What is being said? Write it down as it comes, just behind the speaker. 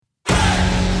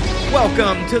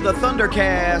Welcome to the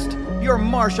Thundercast, your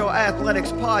Marshall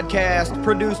Athletics podcast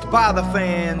produced by the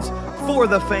fans, for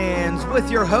the fans, with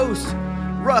your hosts,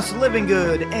 Russ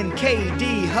Livingood and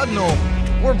KD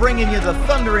Hugnall. We're bringing you the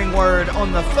thundering word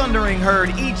on the thundering herd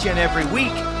each and every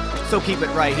week, so keep it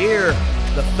right here.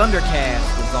 The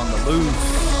Thundercast is on the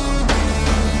loose.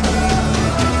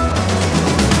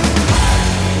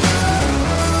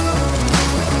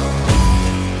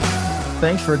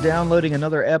 Thanks for downloading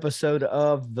another episode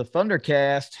of the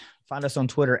Thundercast. Find us on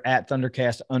Twitter at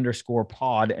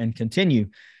Thundercast_pod and continue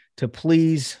to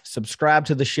please subscribe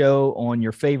to the show on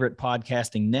your favorite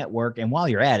podcasting network. And while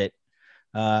you're at it,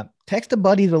 text a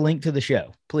buddy the link to the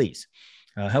show, please.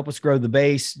 Help us grow the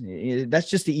base. That's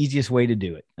just the easiest way to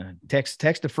do it.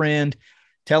 Text a friend,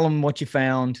 tell them what you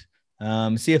found,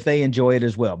 see if they enjoy it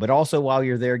as well. But also while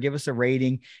you're there, give us a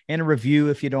rating and a review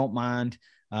if you don't mind.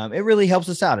 It really helps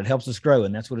us out. It helps us grow.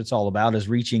 And that's what it's all about, is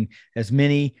reaching as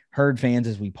many herd fans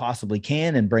as we possibly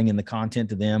can and bringing the content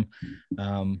to them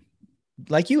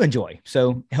like you enjoy.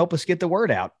 So help us get the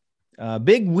word out.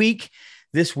 Big week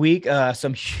this week.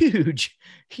 Some huge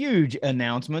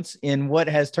announcements in what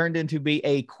has turned into be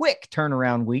a quick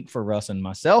turnaround week for Russ and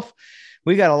myself.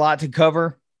 We got a lot to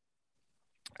cover.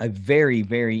 A very,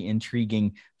 very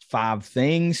intriguing 5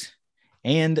 things.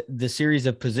 And the series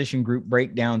of position group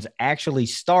breakdowns actually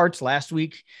starts last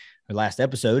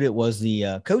episode. It was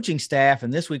the coaching staff.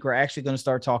 And this week, we're actually going to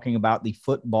start talking about the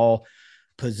football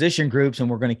position groups. And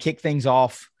we're going to kick things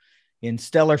off in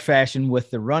stellar fashion with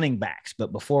the running backs.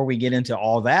 But before we get into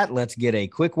all that, let's get a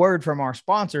quick word from our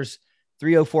sponsors,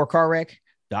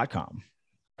 304carwreck.com.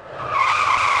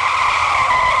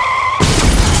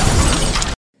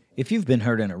 If you've been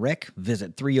hurt in a wreck,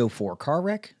 visit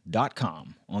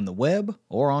 304carwreck.com on the web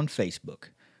or on Facebook.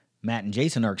 Matt and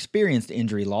Jason are experienced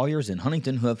injury lawyers in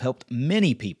Huntington who have helped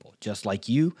many people, just like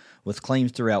you, with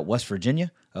claims throughout West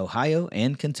Virginia, Ohio,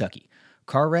 and Kentucky.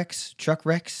 Car wrecks, truck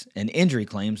wrecks, and injury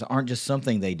claims aren't just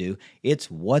something they do, it's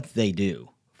what they do.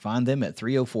 Find them at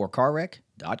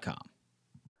 304carwreck.com.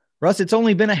 Russ, it's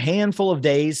only been a handful of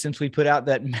days since we put out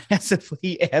that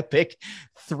massively epic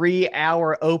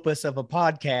 3-hour opus of a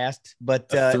podcast,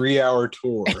 but a 3-hour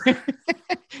tour.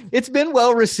 It's been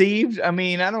well received. I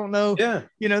mean, I don't know. Yeah.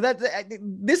 You know,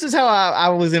 this is how I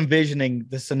was envisioning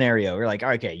the scenario. You're like,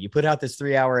 okay, you put out this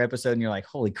 3-hour episode and you're like,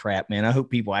 holy crap, man, I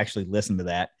hope people actually listen to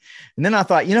that. And then I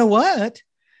thought, you know what?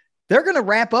 They're going to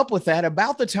wrap up with that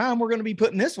about the time we're going to be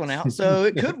putting this one out. So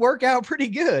it could work out pretty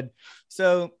good.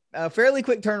 So a fairly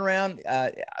quick turnaround.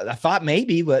 I thought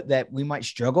maybe, but that we might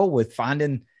struggle with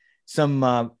finding some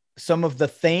of the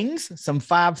things, some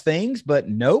 5 things, but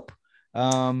nope.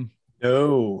 No,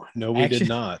 we did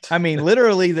not. I mean,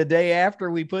 literally the day after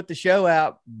we put the show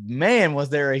out, man, was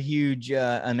there a huge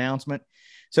announcement.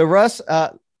 So Russ,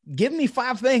 give me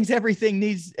 5 things every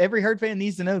herd fan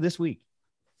needs to know this week.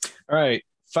 All right.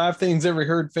 5 things every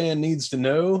herd fan needs to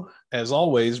know, as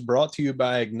always, brought to you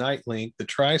by Ignite Link, the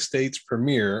Tri-State's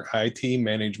premier IT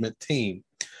management team.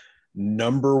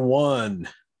 Number 1,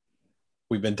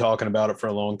 we've been talking about it for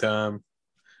a long time.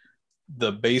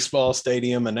 The baseball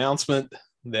stadium announcement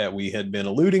that we had been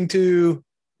alluding to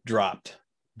dropped.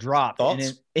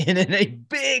 And in a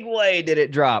big way did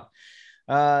it drop.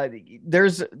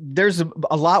 There's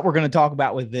a lot we're going to talk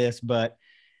about with this, but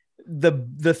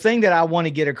the thing that I want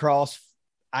to get across,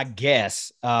 I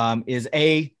guess, is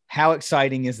A, how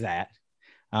exciting is that?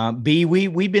 B,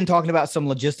 we've been talking about some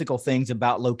logistical things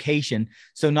about location.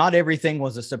 So not everything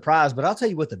was a surprise, but I'll tell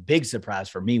you what the big surprise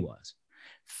for me was.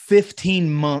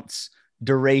 15 months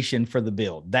duration for the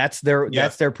build. That's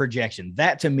their projection.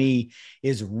 That to me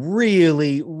is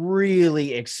really,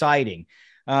 really exciting.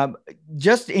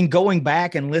 Just in going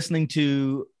back and listening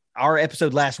to our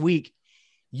episode last week,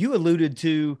 you alluded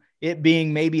to it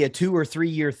being maybe a 2 or 3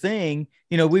 year thing.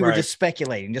 You know, we were just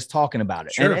speculating, just talking about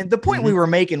it. Sure. And the point we were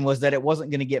making was that it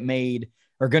wasn't going to get made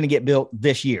or going to get built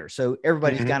this year. So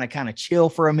everybody's going to kind of chill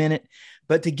for a minute,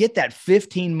 but to get that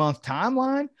 15-month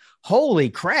timeline, holy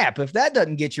crap. If that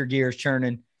doesn't get your gears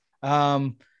churning,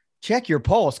 check your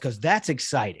pulse, because that's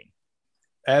exciting.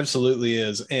 Absolutely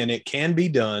is. And it can be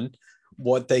done.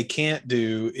 What they can't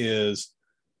do is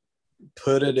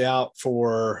put it out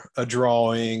for a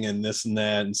drawing and this and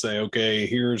that and say, okay,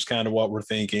 here's kind of what we're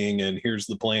thinking, and here's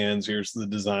the plans, here's the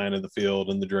design of the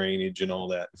field and the drainage and all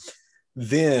that.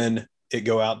 Then it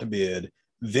go out to bid,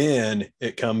 then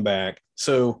it come back.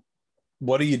 So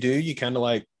what do? You kind of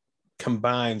like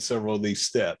combine several of these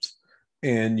steps,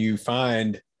 and you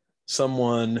find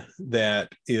someone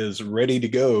that is ready to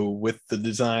go with the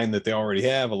design that they already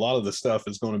have. A lot of the stuff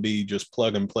is going to be just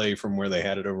plug and play from where they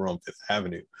had it over on Fifth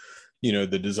Avenue. You know,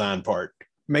 the design part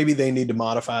maybe they need to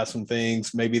modify some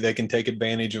things. Maybe they can take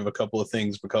advantage of a couple of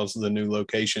things because of the new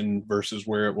location versus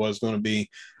where it was going to be.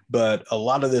 But a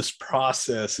lot of this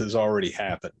process has already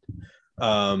happened.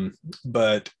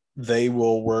 But they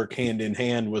will work hand in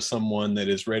hand with someone that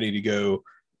is ready to go.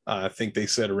 I think they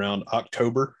said around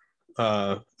October.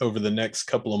 Over the next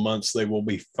couple of months, they will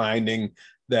be finding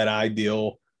that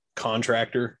ideal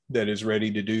contractor that is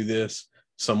ready to do this,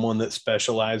 someone that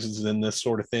specializes in this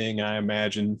sort of thing. I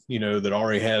imagine, that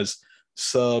already has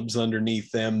subs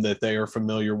underneath them that they are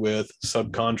familiar with,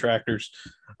 subcontractors.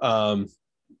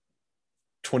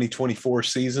 2024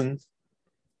 season,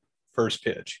 first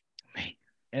pitch.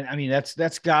 And I mean,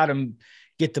 that's got them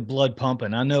get the blood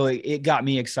pumping. I know it got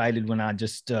me excited when I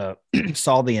just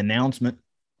saw the announcement.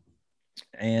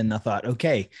 And I thought,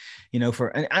 okay,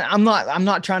 I'm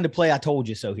not trying to play I told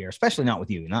you so here, especially not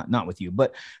with you, not with you,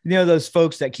 but those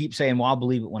folks that keep saying, well, I'll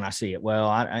believe it when I see it. Well,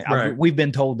 Right. we've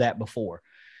been told that before.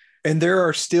 And there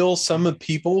are still some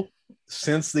people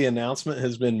since the announcement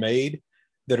has been made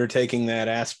that are taking that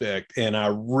aspect. And I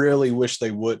really wish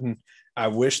they wouldn't. I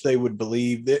wish they would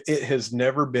believe that it has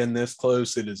never been this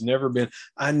close. It has never been.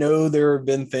 I know there have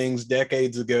been things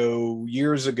decades ago,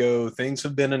 years ago, things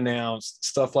have been announced,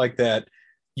 stuff like that.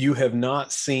 You have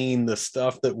not seen the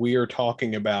stuff that we are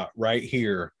talking about right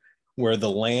here, where the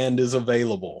land is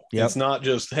available. Yep. It's not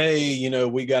just, hey,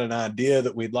 we got an idea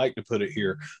that we'd like to put it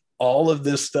here. All of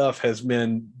this stuff has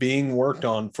been being worked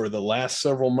on for the last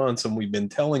several months, and we've been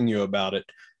telling you about it.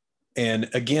 And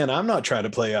again, I'm not trying to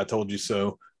play I told you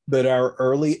so, but our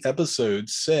early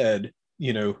episodes said,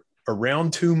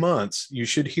 around 2 months, you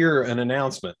should hear an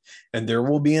announcement, and there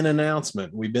will be an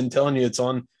announcement. We've been telling you it's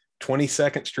on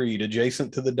 22nd Street,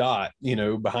 adjacent to the dot,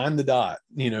 behind the dot.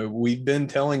 We've been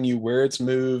telling you where it's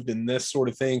moved and this sort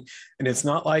of thing. And it's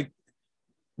not like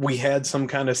we had some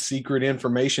kind of secret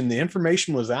information. The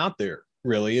information was out there,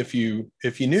 really. If you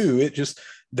knew it, just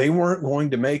they weren't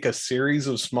going to make a series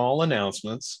of small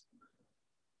announcements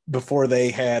before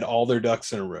they had all their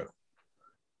ducks in a row.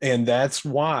 And that's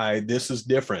why this is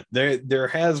different. There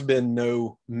has been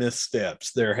no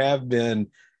missteps. There have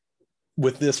been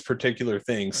with this particular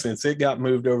thing since it got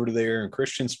moved over to there and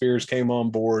Christian Spears came on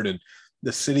board and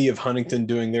the city of Huntington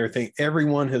doing their thing.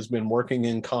 Everyone has been working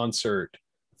in concert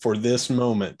for this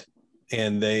moment.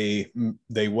 And they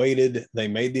waited, they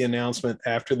made the announcement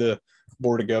after the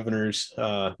Board of Governors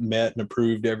met and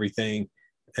approved everything,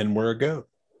 and we're a go.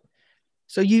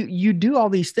 So you do all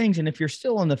these things, and if you're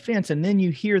still on the fence, and then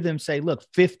you hear them say, look,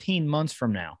 15 months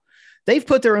from now, they've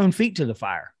put their own feet to the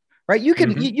fire, right? You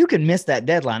can miss that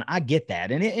deadline. I get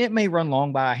that. And it may run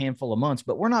long by a handful of months,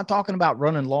 but we're not talking about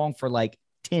running long for like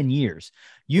 10 years.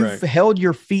 You've held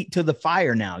your feet to the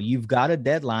fire now. You've got a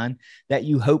deadline that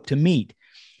you hope to meet.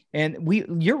 And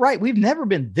you're right. We've never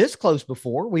been this close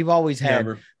before. We've always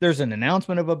had, there's an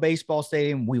announcement of a baseball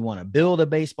stadium. We want to build a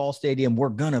baseball stadium. We're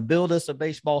going to build us a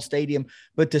baseball stadium.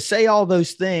 But to say all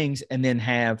those things and then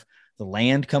have the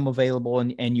land come available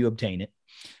and you obtain it,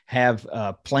 have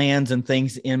plans and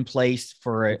things in place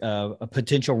for a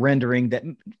potential rendering that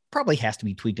probably has to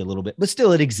be tweaked a little bit, but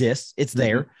still it exists. It's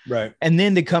there. Right. And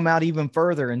then to come out even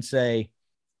further and say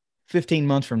 15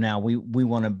 months from now, we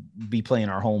want to be playing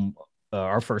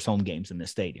our first home games in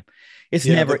this stadium.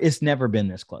 It's never been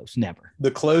this close. Never.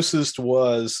 The closest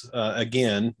was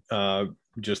again,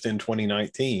 just in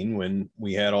 2019 when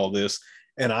we had all this.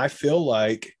 And I feel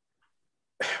like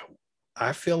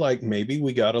maybe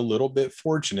we got a little bit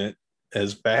fortunate,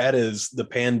 as bad as the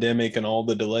pandemic and all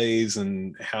the delays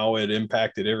and how it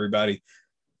impacted everybody.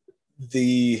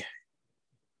 The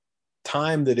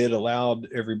time that it allowed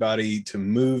everybody to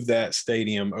move that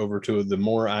stadium over to the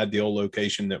more ideal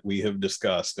location that we have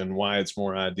discussed and why it's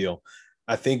more ideal.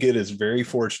 I think it is very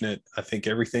fortunate. I think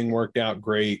everything worked out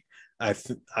great.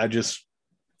 I just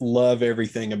love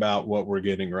everything about what we're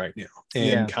getting right now.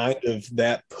 And kind of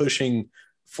that pushing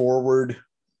forward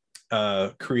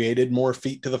created more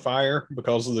feet to the fire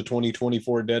because of the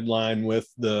 2024 deadline with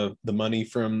the money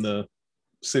from the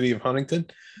city of Huntington.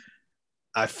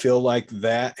 I feel like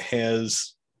that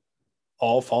has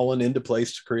all fallen into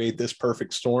place to create this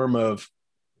perfect storm of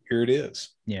here it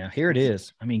is. Yeah, here it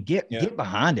is. I mean, get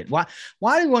behind it. Why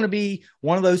do you want to be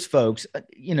one of those folks?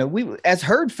 We as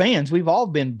Herd fans, we've all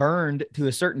been burned to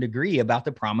a certain degree about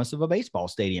the promise of a baseball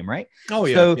stadium, right? Oh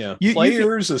yeah, so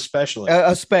players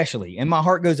especially. And my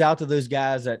heart goes out to those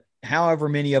guys that however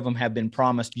many of them have been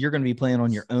promised, you're going to be playing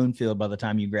on your own field by the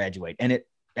time you graduate. And it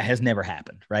has never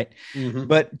happened, right? Mm-hmm.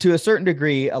 But to a certain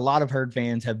degree, a lot of Herd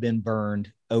fans have been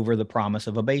burned over the promise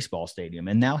of a baseball stadium.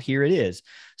 And now here it is.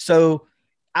 So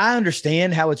I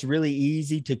understand how it's really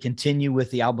easy to continue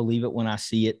with the I'll believe it when I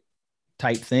see it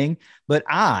type thing. But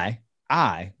I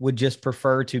would just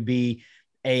prefer to be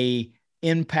a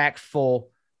impactful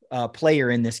player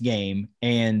in this game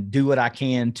and do what I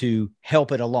can to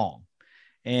help it along.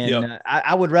 And Yep.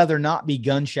 I would rather not be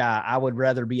gun shy. I would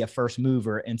rather be a first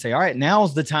mover and say, all right,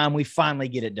 now's the time we finally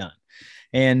get it done.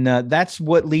 And that's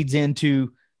what leads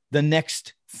into the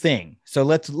next thing. So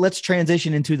let's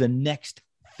transition into the next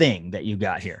thing that you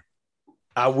got here.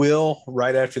 I will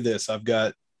right after this. I've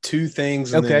got two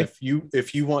things. And Okay. then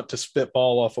if you want to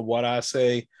spitball off of what I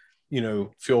say,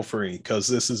 feel free, because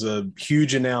this is a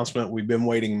huge announcement. We've been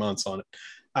waiting months on it.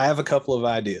 I have a couple of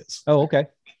ideas. Oh, okay.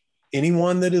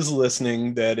 Anyone that is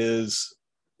listening that is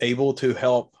able to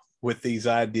help with these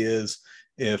ideas,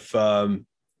 if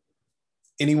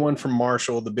anyone from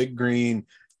Marshall, the Big Green,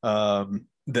 the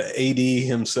AD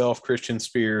himself, Christian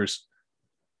Spears,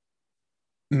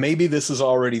 maybe this is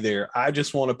already there. I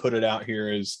just want to put it out here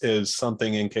as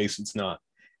something in case it's not.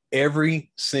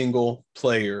 Every single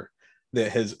player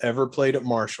that has ever played at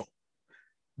Marshall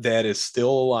that is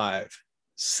still alive,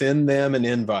 send them an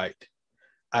invite.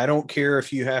 I don't care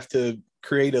if you have to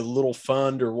create a little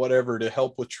fund or whatever to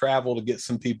help with travel to get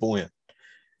some people in.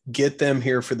 Get them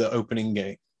here for the opening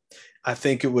game. I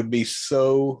think it would be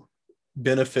so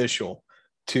beneficial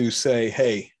to say,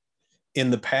 hey, in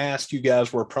the past, you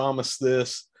guys were promised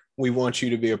this. We want you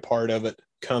to be a part of it.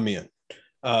 Come in.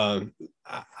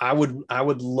 I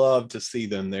would love to see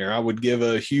them there. I would give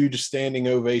a huge standing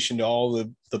ovation to all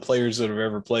the players that have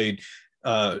ever played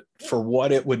for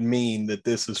what it would mean that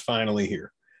this is finally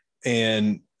here.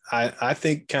 And I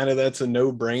think kind of that's a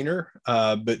no-brainer.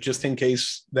 But just in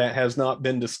case that has not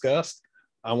been discussed,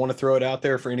 I want to throw it out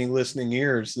there for any listening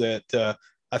ears that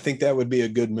I think that would be a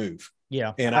good move.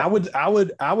 Yeah. And I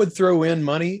would throw in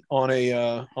money on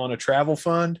a travel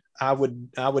fund. I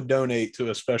would donate to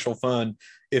a special fund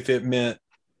if it meant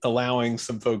allowing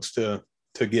some folks to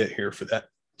get here for that.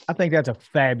 I think that's a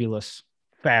fabulous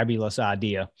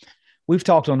idea. We've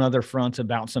talked on other fronts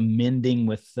about some mending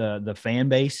with the fan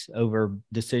base over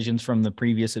decisions from the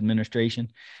previous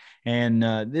administration. And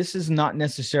this is not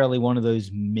necessarily one of those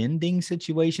mending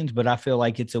situations, but I feel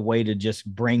like it's a way to just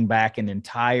bring back an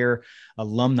entire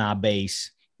alumni base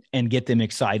and get them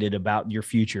excited about your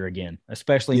future again,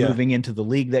 especially moving into the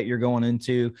league that you're going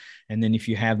into. And then if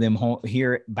you have them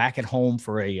here back at home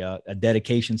for a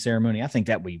dedication ceremony, I think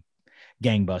that would be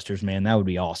gangbusters, man. That would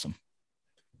be awesome.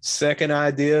 Second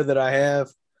idea that I have,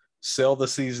 sell the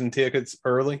season tickets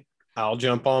early. I'll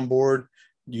jump on board.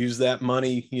 Use that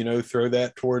money, throw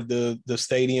that toward the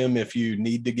stadium if you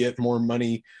need to get more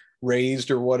money raised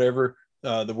or whatever.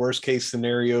 The worst case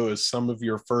scenario is some of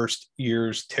your first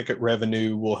year's ticket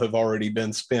revenue will have already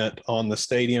been spent on the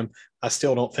stadium. I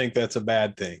still don't think that's a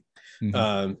bad thing.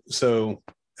 Mm-hmm. So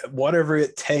whatever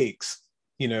it takes,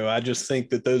 I just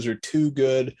think that those are two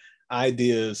good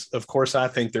ideas. Of course, I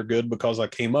think they're good because I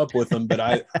came up with them,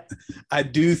 but I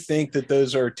do think that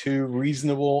those are two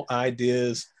reasonable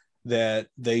ideas that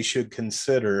they should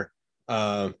consider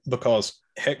because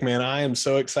heck, man, I am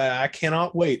so excited. I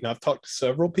cannot wait. And I've talked to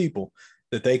several people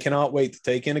that they cannot wait to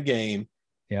take in a game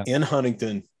in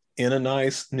Huntington in a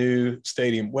nice new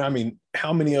stadium. Well, I mean,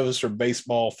 how many of us are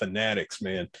baseball fanatics,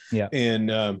 man? Yeah.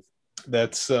 And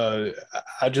that's, I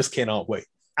just cannot wait.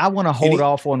 I want to hold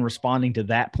off on responding to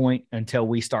that point until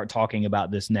we start talking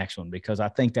about this next one, because I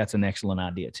think that's an excellent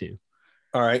idea too.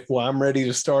 All right. Well, I'm ready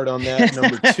to start on that.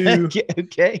 Number two.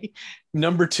 Okay.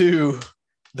 Number two,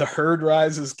 the Herd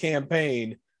Rises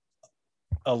campaign,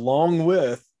 along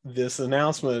with this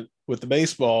announcement with the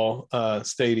baseball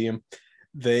stadium,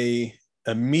 they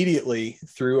immediately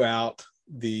threw out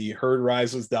the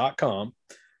herdrises.com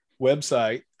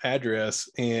website address,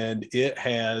 and it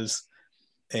has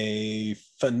a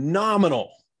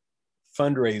phenomenal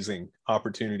fundraising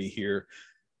opportunity here.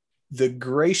 The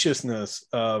graciousness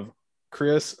of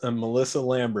Chris and Melissa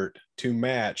Lambert to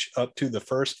match up to the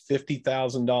first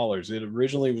 $50,000. It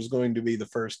originally was going to be the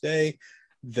first day.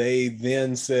 They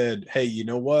then said, hey, you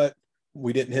know what?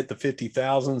 We didn't hit the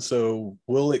 50,000, so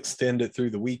we'll extend it through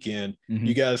the weekend. Mm-hmm.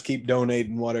 You guys keep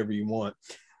donating whatever you want.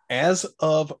 As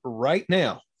of right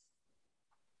now,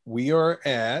 we are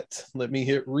at, let me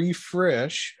hit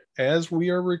refresh as we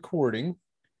are recording,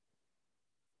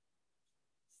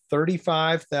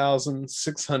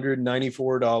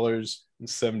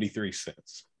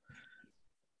 $35,694.73.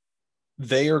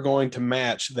 They are going to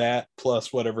match that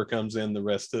plus whatever comes in the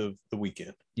rest of the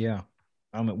weekend. Yeah.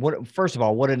 I mean, first of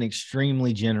all, what an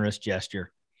extremely generous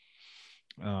gesture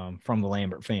from the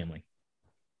Lambert family.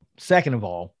 Second of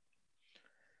all,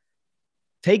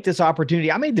 take this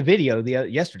opportunity. I made the video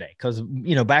yesterday because,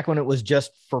 back when it was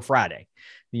just for Friday,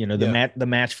 the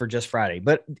match for just Friday.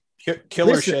 But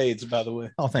Killer shades, by the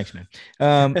way. Oh, thanks, man.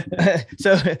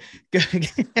 So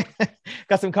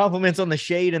got some compliments on the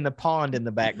shade and the pond in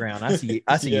the background. I see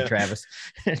you, Travis.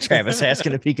 Travis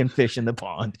asking if he can fish in the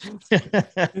pond.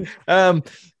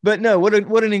 But no,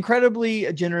 what an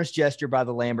incredibly generous gesture by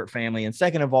the Lambert family. And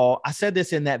second of all, I said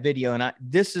this in that video, and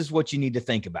this is what you need to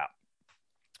think about.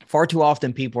 Far too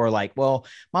often people are like, well,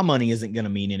 my money isn't going to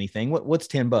mean anything. What's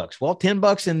 $10? Well,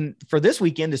 $10 for this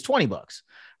weekend is $20.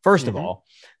 First of all,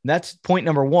 that's point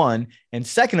number one. And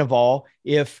second of all,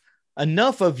 if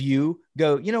enough of you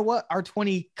go, you know what, our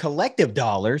 20 collective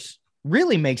dollars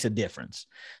really makes a difference.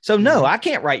 So no, I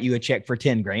can't write you a check for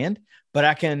 10 grand, but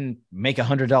I can make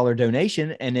 $100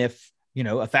 donation. And if,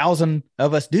 1,000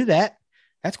 of us do that,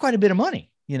 that's quite a bit of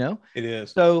money, It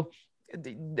is. So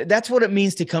that's what it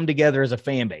means to come together as a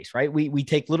fan base, right? We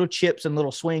take little chips and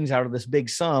little swings out of this big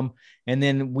sum, and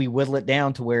then we whittle it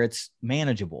down to where it's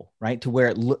manageable, right? To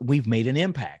where we've made an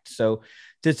impact. So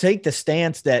to take the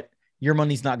stance that your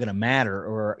money's not going to matter,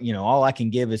 or, all I can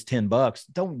give is $10.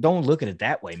 Don't look at it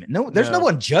that way, man. No, there's no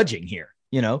one judging here.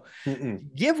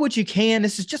 Give what you can.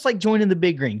 This is just like joining the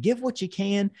big green. Give what you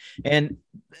can. And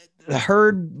the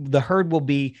herd will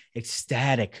be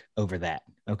ecstatic over that.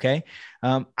 Okay.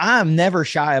 I'm never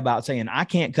shy about saying, I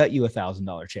can't cut you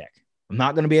 $1,000 check. I'm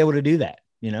not going to be able to do that.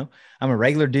 I'm a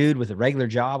regular dude with a regular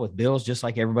job with bills, just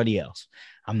like everybody else.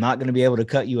 I'm not going to be able to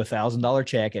cut you $1,000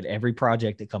 check at every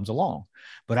project that comes along,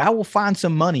 but I will find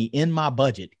some money in my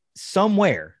budget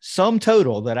somewhere, some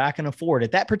total that I can afford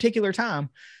at that particular time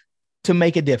to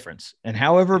make a difference. And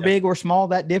however big or small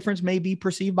that difference may be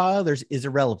perceived by others is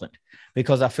irrelevant,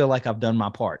 because I feel like I've done my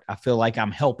part. I feel like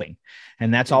I'm helping.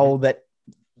 And that's all that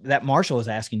Marshall is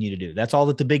asking you to do. That's all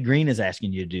that the big green is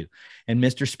asking you to do. And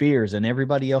Mr. Spears and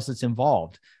everybody else that's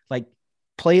involved, like,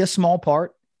 play a small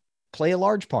part, play a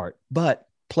large part, but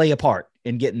play a part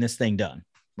in getting this thing done.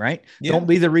 Right. Yeah. Don't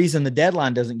be the reason the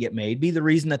deadline doesn't get made. Be the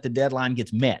reason that the deadline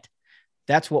gets met.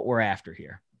 That's what we're after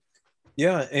here.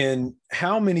 Yeah. And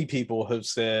how many people have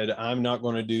said, I'm not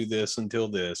going to do this until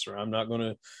this, or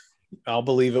I'll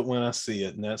believe it when I see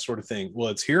it, and that sort of thing. Well,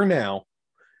 it's here now.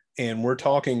 And we're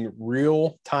talking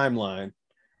real timeline,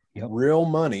 real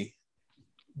money.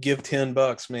 Give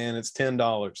 $10, man. It's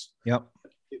 $10. Yep.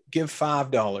 Give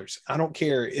 $5. I don't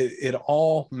care. It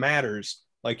all matters.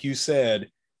 Like you said,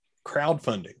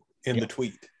 crowdfunding in the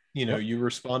tweet. You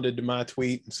responded to my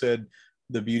tweet and said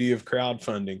the beauty of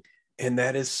crowdfunding. And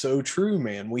that is so true,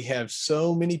 man. We have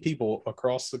so many people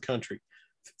across the country.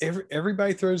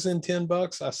 Everybody throws in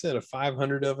 $10. I said if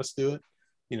 500 of us do it,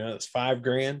 it's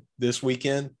 $5,000 this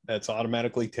weekend. That's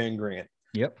automatically 10 grand.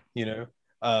 Yep.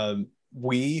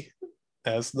 We,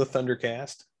 as the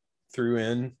Thundercast, threw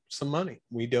in some money.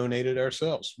 We donated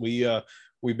ourselves.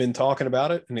 We've been talking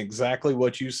about it, and exactly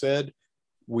what you said.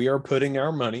 We are putting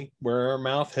our money where our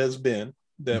mouth has been.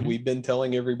 That we've been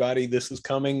telling everybody this is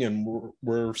coming, and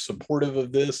we're supportive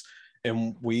of this,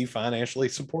 and we financially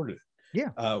supported it.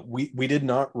 Yeah. We did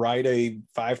not write a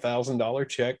 $5,000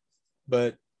 check,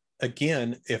 but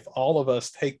again, if all of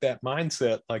us take that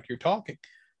mindset, like you're talking,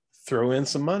 throw in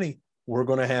some money, we're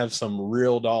going to have some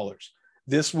real dollars.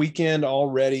 This weekend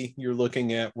already, you're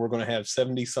looking at, we're going to have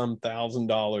 $70-some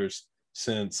thousand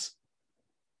since,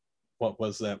 what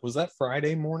was that? Was that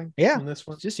Friday morning? Yeah. On this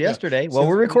one? Just yesterday. Well,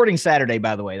 we're recording Saturday,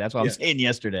 by the way. That's what I'm saying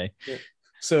yesterday. Yeah.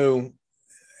 So,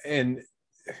 and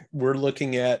we're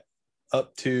looking at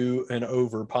up to and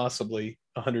over possibly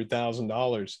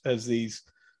 $100,000 as these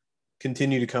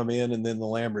continue to come in, and then the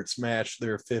Lamberts match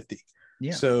their 50.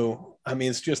 Yeah. So, I mean,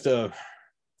 it's just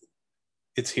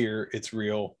it's here, it's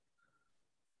real.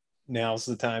 Now's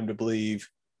the time to believe.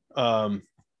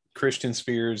 Christian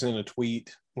Spears, in a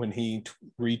tweet when he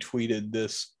retweeted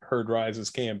this Herd Rises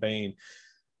campaign,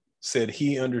 said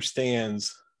he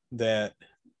understands that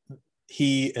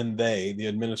he and the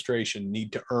administration,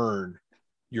 need to earn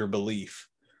your belief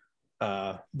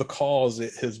because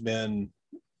it has been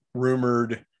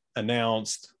rumored,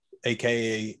 announced,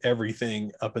 aka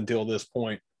everything up until this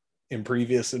point in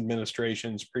previous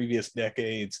administrations, previous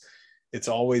decades. It's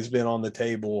always been on the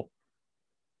table,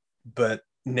 but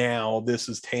now this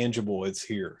is tangible. It's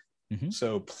here.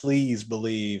 So please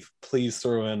believe, please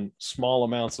throw in small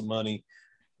amounts of money,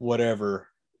 whatever.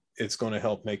 It's going to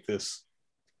help make this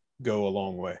go a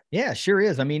long way. Yeah, sure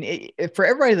is. I mean, for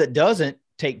everybody that doesn't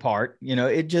take part,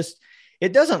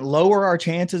 it doesn't lower our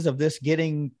chances of this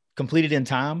getting completed in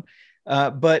time.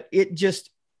 But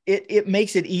it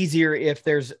makes it easier if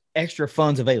there's extra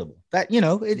funds available. That,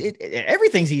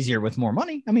 everything's easier with more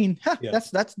money. I mean,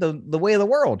 that's the way of the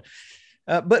world.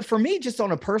 But for me, just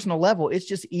on a personal level, it's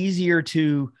just easier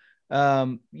to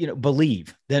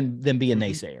believe than be a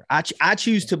naysayer. I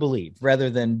choose to believe rather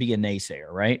than be a naysayer.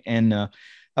 Right. And a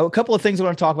couple of things I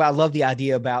want to talk about. I love the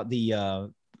idea about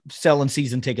the selling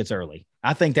season tickets early.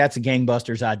 I think that's a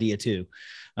gangbusters idea too.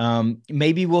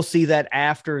 Maybe we'll see that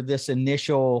after this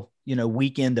initial,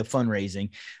 weekend of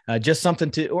fundraising, just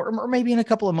something or maybe in a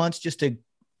couple of months, just to,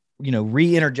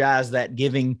 re-energize that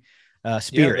giving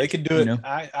spirit. Yeah, they could do it.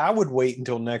 I would wait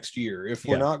until next year. If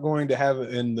we're not going to have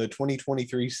it in the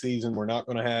 2023 season, we're not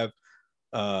going to have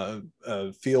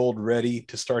a field ready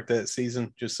to start that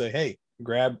season. Just say, hey,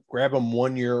 grab them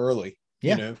 1 year early.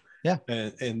 Yeah.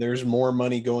 And there's more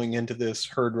money going into this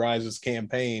Herd Rises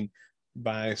campaign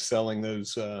by selling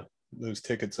those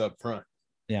tickets up front.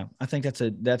 Yeah, I think that's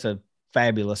a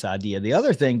fabulous idea. The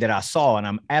other thing that I saw, and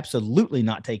I'm absolutely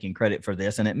not taking credit for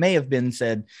this, and it may have been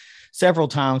said several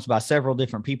times by several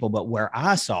different people, but where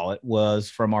I saw it was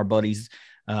from our buddies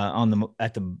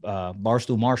at the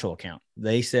Barstool Marshall account.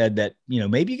 They said that,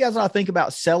 maybe you guys ought to think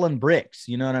about selling bricks,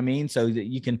 you know what I mean? So that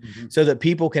you can, so that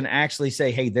people can actually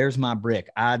say, hey, there's my brick.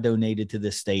 I donated to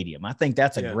this stadium. I think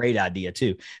that's a great idea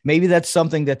too. Maybe that's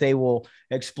something that they will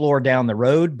explore down the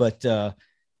road, but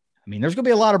there's going to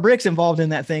be a lot of bricks involved in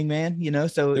that thing, man,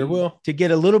 so there will. To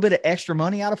get a little bit of extra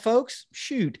money out of folks,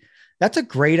 shoot, that's a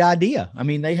great idea.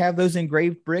 They have those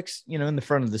engraved bricks, in the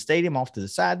front of the stadium off to the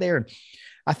side there. And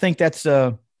I think that's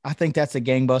a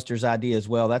gangbusters idea as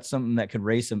well. That's something that could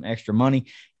raise some extra money,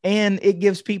 and it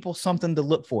gives people something to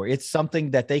look for. It's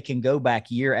something that they can go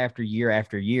back year after year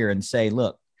after year and say,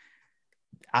 look,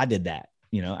 I did that.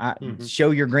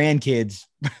 Show your grandkids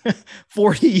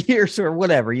 40 years or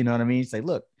whatever, you know what I mean? Say,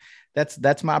 look,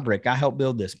 that's my brick. I helped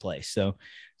build this place. So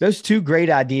those two great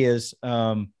ideas.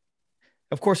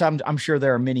 Of course, I'm sure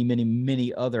there are many, many,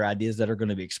 many other ideas that are going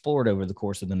to be explored over the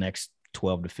course of the next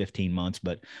 12 to 15 months,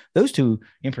 but those two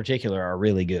in particular are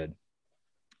really good.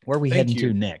 Where are we heading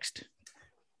to next?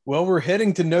 Well, we're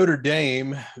heading to Notre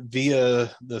Dame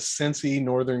via the Cincy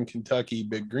Northern Kentucky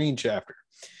Big Green chapter,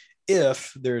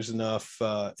 if there's enough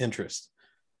interest.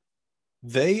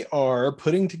 They are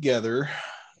putting together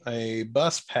a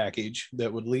bus package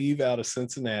that would leave out of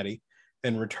Cincinnati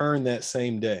and return that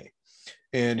same day.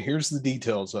 And here's the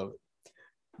details of it.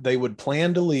 They would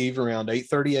plan to leave around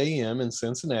 8:30 a.m. in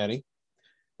Cincinnati,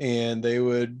 and they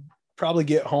would probably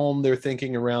get home, they're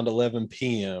thinking, around 11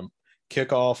 p.m.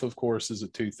 Kickoff, of course, is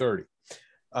at 2:30.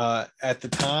 At the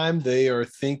time, they are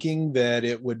thinking that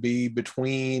it would be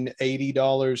between $80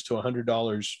 to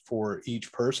 $100 for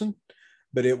each person,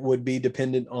 but it would be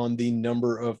dependent on the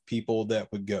number of people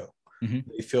that would go. Mm-hmm.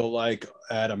 They feel like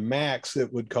at a max,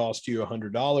 it would cost you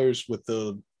 $100 with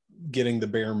getting the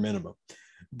bare minimum.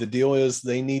 The deal is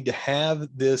they need to have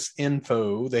this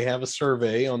info. They have a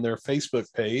survey on their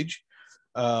Facebook page.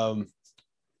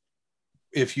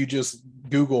 If you just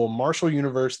Google Marshall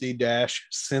University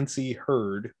Cincy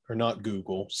Herd, or not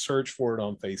Google, search for it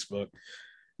on Facebook.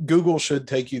 Google should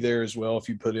take you there as well if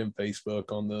you put in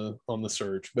Facebook on the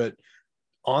search. But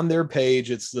on their page,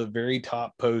 it's the very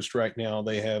top post right now.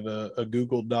 They have a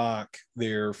Google Doc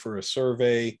there for a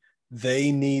survey.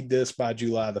 They need this by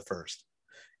July the 1st.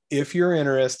 If you're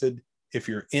interested, if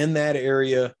you're in that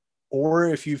area, or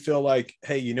if you feel like,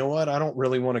 hey, you know what, I don't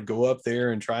really want to go up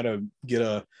there and try to get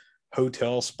a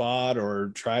hotel spot or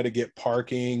try to get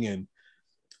parking and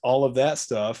all of that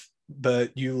stuff,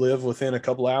 but you live within a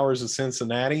couple hours of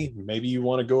Cincinnati, maybe you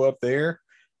want to go up there,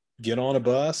 get on a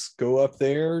bus, go up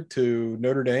there to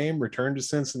Notre Dame, return to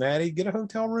Cincinnati, get a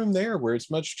hotel room there where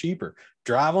it's much cheaper.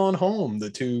 Drive on home the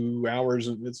 2 hours,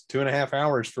 it's 2.5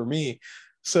 hours for me.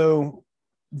 So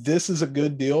this is a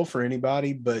good deal for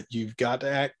anybody, but you've got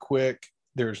to act quick.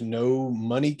 There's no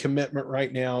money commitment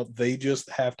right now. They just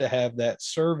have to have that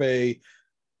survey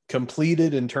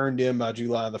completed and turned in by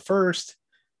July the 1st.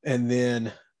 And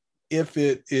then if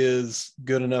it is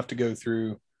good enough to go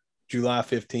through, July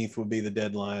 15th would be the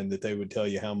deadline that they would tell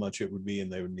you how much it would be, and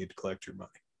they would need to collect your money.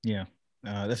 Yeah,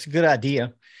 that's a good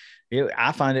idea.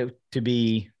 I find it to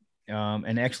be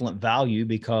an excellent value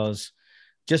because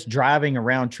just driving a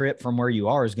round trip from where you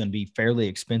are is going to be fairly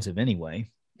expensive anyway.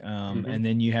 And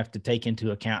then you have to take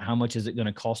into account how much is it going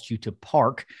to cost you to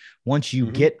park once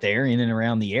you get there in and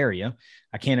around the area.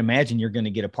 I can't imagine you're going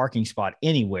to get a parking spot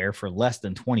anywhere for less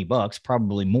than $20,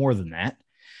 probably more than that.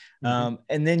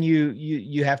 And then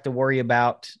you have to worry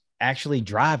about actually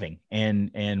driving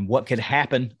and what could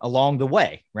happen along the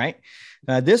way, right?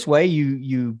 This way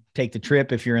you take the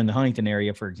trip. If you're in the Huntington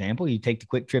area, for example, you take the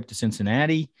quick trip to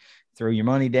Cincinnati, throw your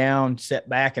money down, sit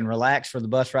back and relax for the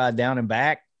bus ride down and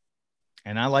back.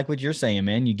 And I like what you're saying,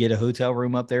 man. You get a hotel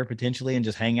room up there potentially and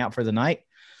just hang out for the night.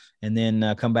 and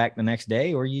then come back the next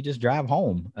day, or you just drive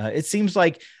home. It seems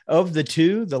like of the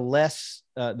two,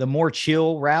 the more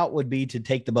chill route would be to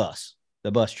take the bus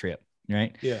trip,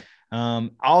 right? Yeah.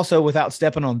 Also, without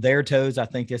stepping on their toes, I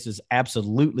think this is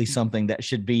absolutely something that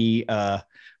should be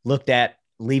looked at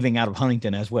leaving out of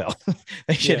Huntington as well.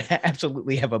 They should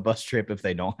absolutely have a bus trip if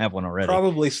they don't have one already.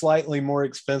 Probably slightly more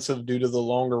expensive due to the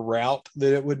longer route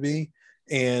that it would be.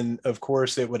 And of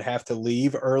course it would have to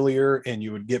leave earlier and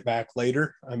you would get back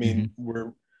later. I mean,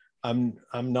 I'm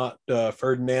not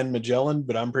Ferdinand Magellan,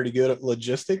 but I'm pretty good at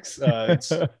logistics.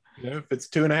 It's, if it's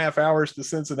 2.5 hours to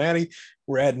Cincinnati,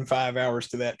 we're adding 5 hours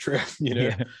to that trip,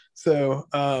 So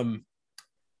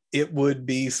it would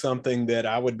be something that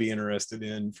I would be interested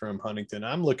in from Huntington.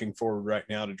 I'm looking forward right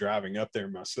now to driving up there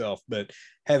myself, but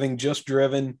having just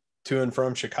driven to and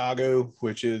from Chicago,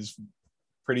 which is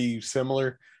pretty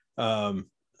similar,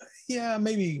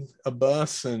 maybe a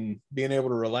bus and being able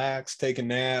to relax, take a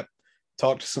nap,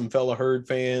 talk to some fellow Herd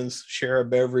fans, share a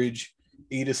beverage,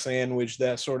 eat a sandwich,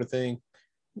 that sort of thing.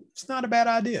 It's not a bad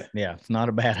idea. Yeah, it's not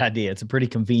a bad idea. It's a pretty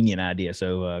convenient idea.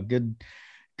 So good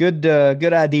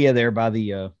idea there by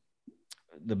the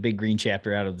Big Green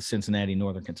chapter out of the Cincinnati,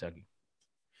 Northern Kentucky.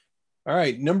 All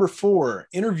right. Number 4,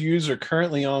 interviews are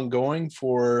currently ongoing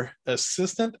for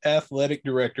Assistant Athletic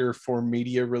Director for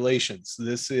Media Relations.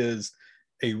 This is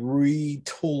a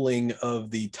retooling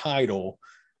of the title,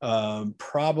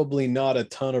 probably not a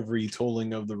ton of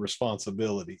retooling of the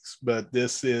responsibilities, but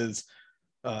this is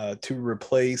to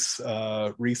replace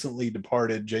recently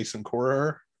departed Jason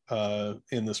Corer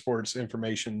in the Sports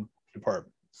Information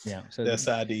Department. Yeah. So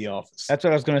SID office. That's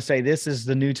what I was going to say. This is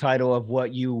the new title of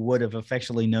what you would have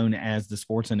affectionately known as the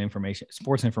Sports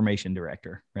Information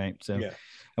Director. Right. So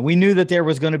and we knew that there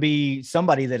was going to be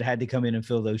somebody that had to come in and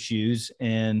fill those shoes.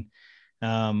 And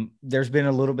there's been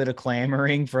a little bit of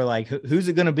clamoring for like, who's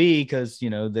it going to be? Cause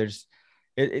there's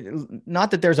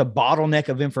not that there's a bottleneck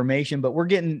of information, but we're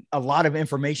getting a lot of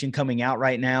information coming out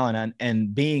right now,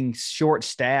 and being short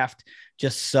staffed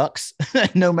just sucks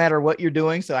no matter what you're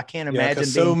doing. So I can't imagine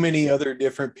so many other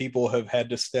different people have had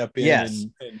to step in.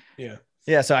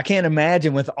 Yes. So I can't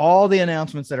imagine with all the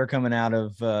announcements that are coming out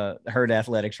of Herd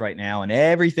Athletics right now, and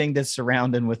everything that's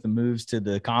surrounding with the moves to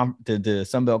the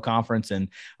Sun Belt Conference and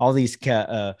all these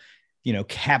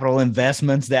capital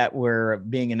investments that were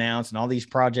being announced and all these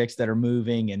projects that are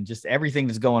moving and just everything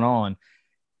that's going on.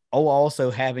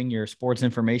 Also having your Sports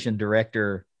Information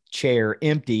Director chair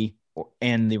empty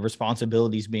and the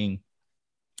responsibilities being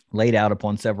laid out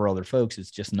upon several other folks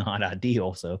is just not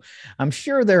ideal. So I'm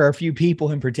sure there are a few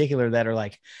people in particular that are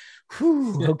like,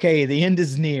 okay, the end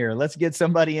is near. Let's get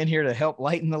somebody in here to help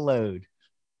lighten the load.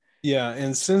 Yeah.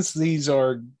 And since these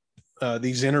are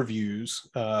these interviews,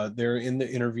 they're in the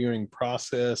interviewing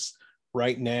process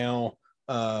right now.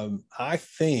 I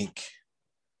think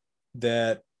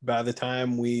that by the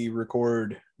time we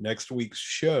record next week's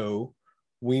show,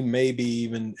 we may be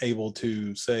even able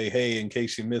to say, hey, in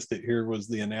case you missed it, here was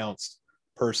the announced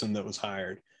person that was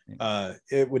hired.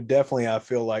 It would definitely, I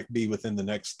feel like, be within the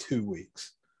next 2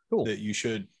 weeks. Cool. That you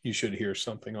should hear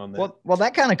something on that. Well,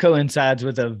 that kind of coincides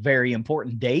with a very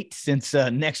important date, since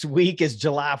next week is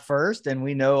July 1st, and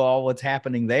we know all what's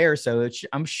happening there. So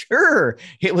I'm sure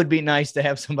it would be nice to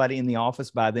have somebody in the office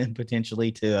by then,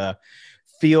 potentially, to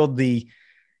field the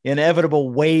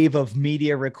inevitable wave of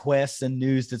media requests and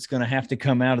news that's going to have to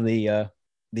come out of the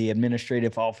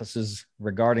administrative offices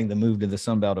regarding the move to the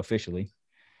Sun Belt officially.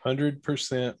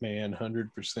 100%, man,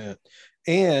 100%.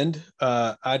 And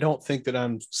I don't think that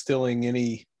I'm stealing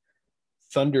any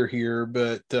thunder here,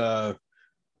 but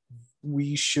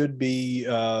we should be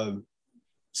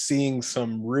seeing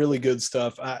some really good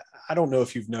stuff. I don't know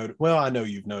if you've noticed. Well, I know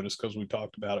you've noticed because we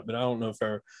talked about it, but I don't know if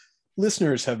our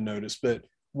listeners have noticed. But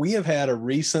we have had a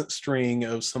recent string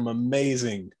of some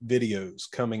amazing videos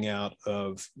coming out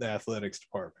of the athletics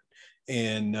department.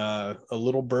 And a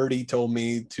little birdie told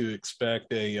me to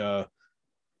expect a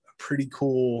pretty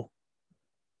cool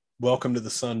welcome to the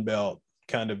Sun Belt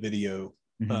kind of video,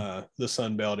 the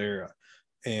Sun Belt era.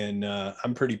 And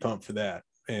I'm pretty pumped for that.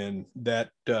 And that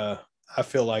I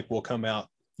feel like will come out,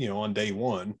 on day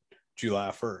one, July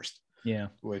 1st. Yeah.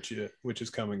 Which is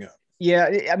coming up.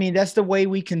 Yeah. I mean, that's the way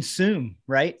we consume,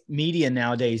 right? Media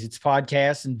nowadays. It's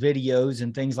podcasts and videos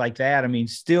and things like that. I mean,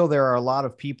 still, there are a lot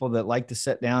of people that like to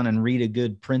sit down and read a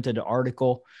good printed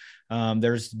article.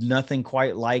 There's nothing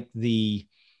quite like it's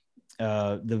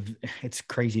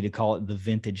crazy to call it the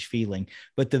vintage feeling,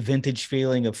 but the vintage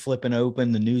feeling of flipping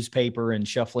open the newspaper and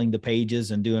shuffling the pages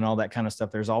and doing all that kind of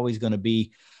stuff. There's always going to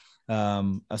be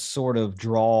a sort of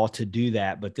draw to do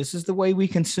that. But this is the way we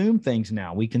consume things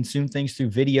now. We consume things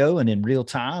through video and in real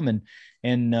time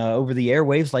and over the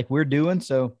airwaves like we're doing.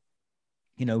 So,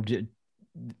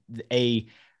 a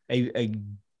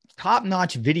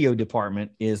top-notch video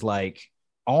department is like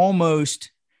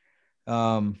almost,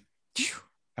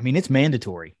 it's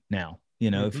mandatory now.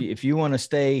 If you want to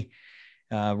stay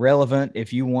relevant,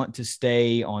 if you want to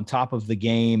stay on top of the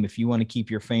game, if you want to keep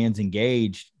your fans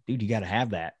engaged, dude, you got to have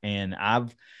that. And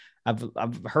I've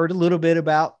heard a little bit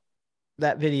about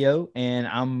that video, and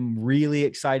I'm really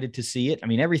excited to see it. I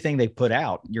mean, everything they put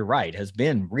out, you're right, has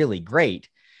been really great.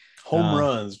 Home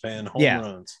runs, man.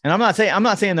 Runs. And I'm not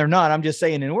saying they're not. I'm just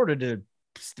saying in order to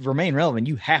remain relevant,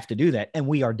 you have to do that. And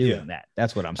we are doing that.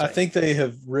 That's what I'm saying. I think they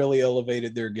have really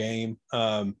elevated their game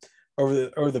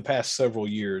over the past several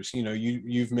years.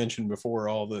 You've mentioned before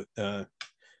all the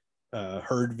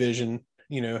herd vision,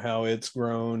 how it's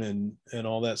grown and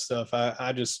all that stuff.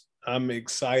 I'm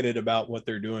excited about what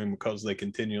they're doing because they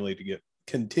continue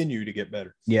to get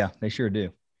better. Yeah, they sure do.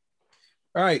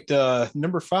 All right.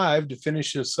 Number 5 to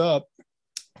finish this up.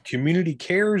 Community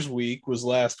Cares Week was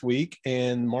last week,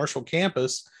 and Marshall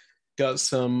campus got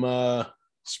some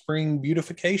spring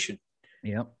beautification.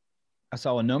 Yep. I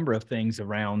saw a number of things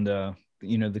around, the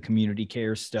community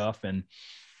care stuff and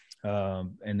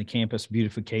the campus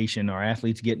beautification. Our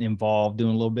athletes getting involved,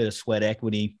 doing a little bit of sweat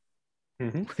equity,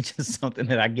 which is something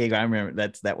that I remember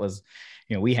that was,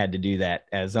 we had to do that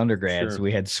as undergrads. Sure.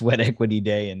 We had sweat equity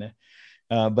day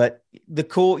but the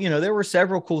cool, there were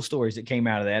several cool stories that came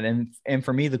out of that. And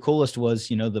for me, the coolest was,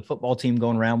 the football team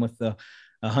going around with the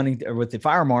with the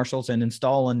fire marshals and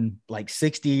installing like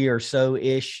 60 or so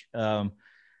ish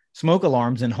smoke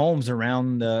alarms in homes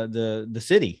around the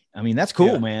city. I mean, that's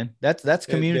cool, man. That's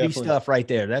community stuff right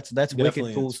there. That's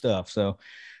wicked cool stuff. So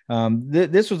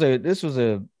this was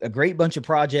a great bunch of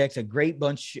projects, a great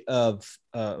bunch of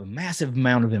massive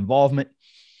amount of involvement.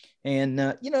 And,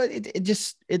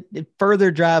 it further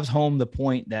drives home the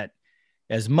point that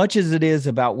as much as it is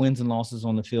about wins and losses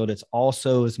on the field, it's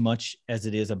also as much as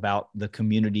it is about the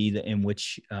community in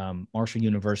which Marshall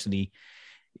University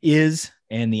is,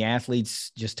 and the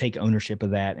athletes just take ownership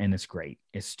of that. And it's great.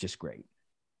 It's just great.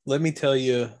 Let me tell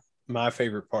you, my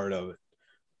favorite part of it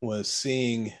was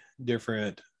seeing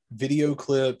different video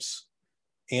clips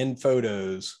and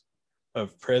photos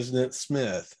of President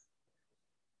Smith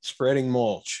spreading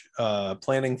mulch,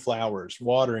 planting flowers,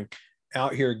 watering,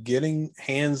 out here getting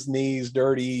hands, knees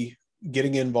dirty,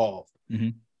 getting involved.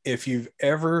 Mm-hmm. If you've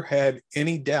ever had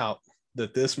any doubt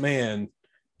that this man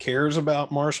cares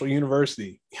about Marshall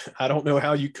University, I don't know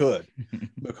how you could,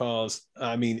 because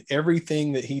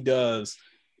everything that he does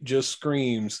just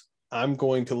screams, I'm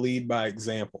going to lead by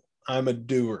example. I'm a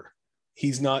doer.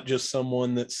 He's not just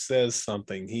someone that says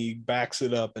something. He backs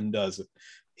it up and does it.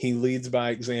 He leads by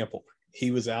example. He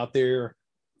was out there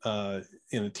in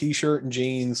a t-shirt and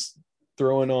jeans,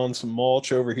 throwing on some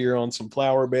mulch over here on some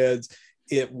flower beds.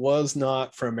 It was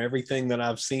not, from everything that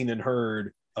I've seen and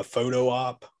heard, a photo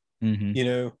op.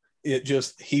 Mm-hmm.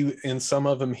 In some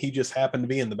of them, he just happened to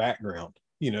be in the background.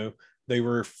 They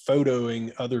were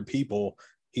photoing other people.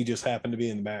 He just happened to be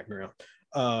in the background.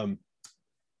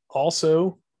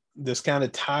 Also, this kind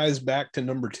of ties back to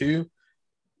number 2.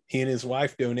 He and his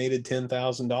wife donated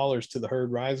 $10,000 to the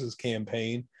Herd Rises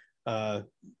campaign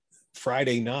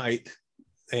Friday night.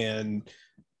 And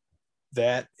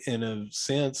that, in a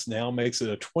sense, now makes it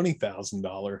a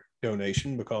 $20,000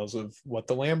 donation because of what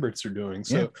the Lamberts are doing.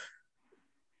 So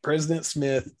President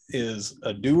Smith is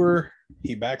a doer.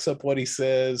 He backs up what he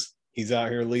says. He's out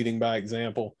here leading by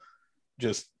example.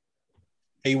 Just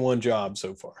A1 job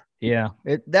so far. Yeah,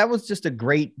 that was just a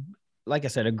great, like I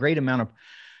said, a great amount of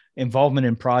involvement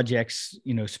in projects,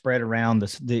 spread around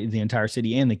the entire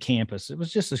city and the campus. It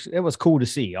was cool to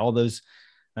see all those,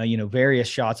 various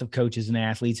shots of coaches and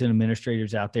athletes and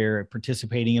administrators out there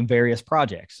participating in various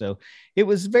projects. So it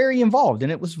was very involved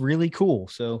and it was really cool.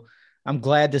 So I'm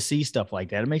glad to see stuff like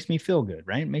that. It makes me feel good,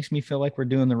 right? It makes me feel like we're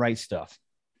doing the right stuff.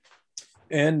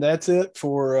 And that's it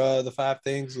for the 5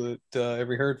 things that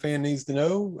every Herd fan needs to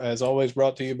know. As always,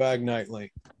 brought to you by Ignite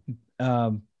Link.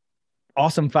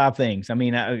 Awesome 5 things.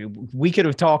 We could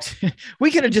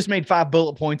have just made 5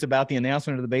 bullet points about the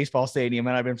announcement of the baseball stadium,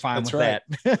 and I've been fine with that.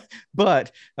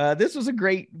 But this was a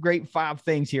great 5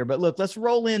 things here. But look, let's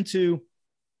roll into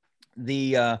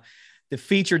the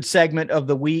featured segment of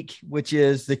the week, which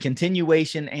is the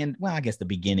continuation and, well, I guess the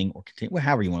beginning or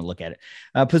however you want to look at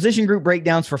it. Position group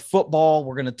breakdowns for football.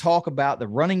 We're going to talk about the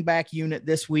running back unit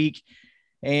this week.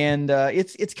 And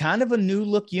it's kind of a new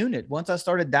look unit. Once I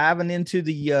started diving into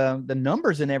the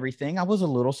numbers and everything, I was a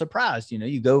little surprised.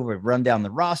 You go over, run down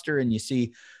the roster, and you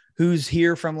see who's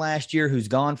here from last year, who's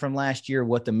gone from last year,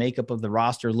 what the makeup of the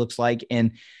roster looks like,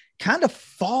 and kind of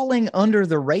falling under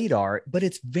the radar, but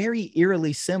it's very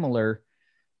eerily similar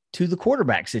to the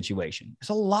quarterback situation. There's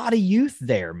a lot of youth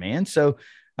there, man. So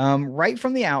right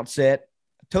from the outset,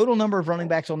 total number of running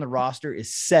backs on the roster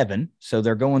is 7. So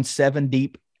they're going 7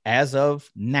 deep as of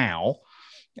now.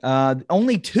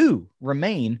 Only 2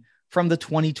 remain from the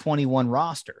 2021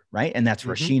 roster, right? And that's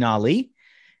Rasheen Ali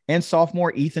and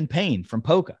sophomore Ethan Payne from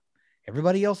Polka.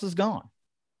 Everybody else is gone.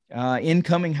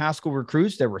 Incoming high school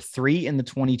recruits, there were 3 in the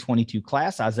 2022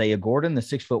 class. Isaiah Gordon, the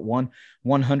 6'1",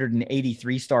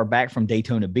 183-star back from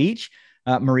Daytona Beach.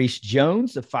 Maurice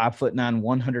Jones, the 5'9",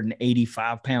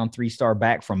 185-pound 3-star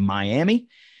back from Miami.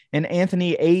 And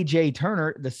Anthony A.J.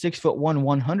 Turner, the 6'1",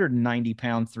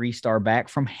 190-pound 3-star back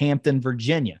from Hampton,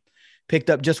 Virginia. Picked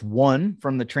up just 1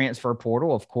 from the transfer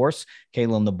portal, of course.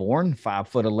 Kalen LeBourne,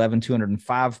 5'11",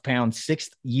 205-pound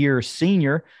 6th-year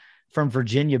senior from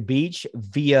Virginia Beach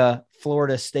via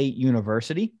Florida State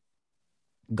University.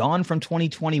 Gone from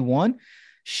 2021,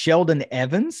 Sheldon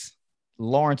Evans,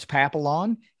 Lawrence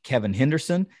Papillon, Kevin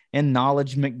Henderson, and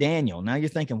Knowledge McDaniel. Now you're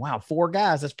thinking, wow, 4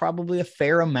 guys, that's probably a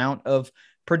fair amount of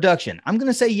production. I'm going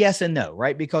to say yes and no,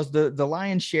 right? Because the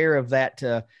lion's share of that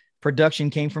production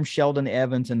came from Sheldon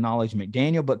Evans and Knowledge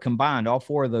McDaniel, but combined, all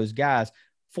 4 of those guys,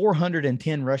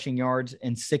 410 rushing yards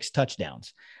and 6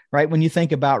 touchdowns, right? When you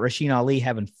think about Rasheen Ali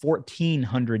having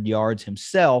 1,400 yards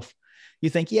himself, you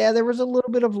think, yeah, there was a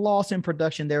little bit of loss in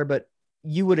production there, but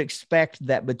you would expect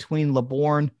that between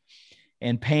LeBourne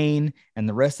and Payne and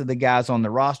the rest of the guys on the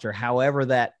roster, however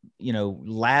that,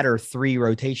 latter 3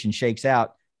 rotation shakes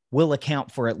out, will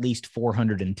account for at least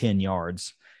 410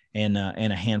 yards and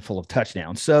a handful of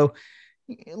touchdowns. So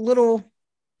little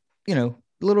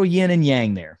yin and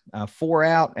yang there, 4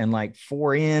 out and like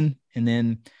 4 in. And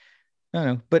then, I don't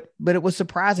know, but it was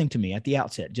surprising to me at the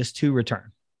outset, just 2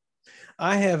 return.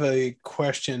 I have a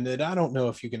question that I don't know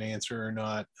if you can answer or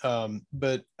not,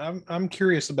 but I'm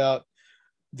curious about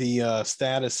the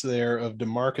status there of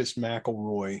DeMarcus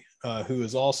McElroy, who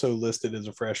is also listed as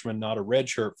a freshman, not a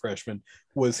redshirt freshman.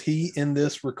 Was he in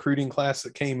this recruiting class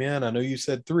that came in? I know you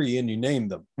said 3 and you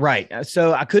named them. Right.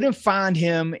 So I couldn't find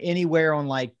him anywhere on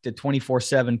like the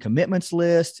 24/7 commitments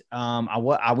list.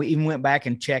 I even went back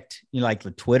and checked, like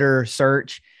the Twitter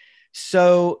search.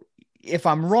 So if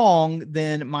I'm wrong,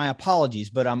 then my apologies,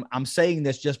 but I'm saying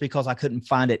this just because I couldn't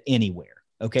find it anywhere.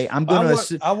 Okay,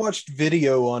 I watched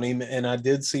video on him, and I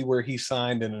did see where he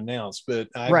signed and announced, but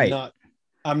I'm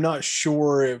not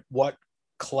sure what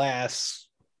class.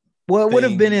 Well, it would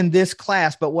have been in this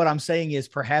class, but what I'm saying is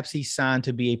perhaps he's signed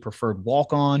to be a preferred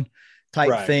walk-on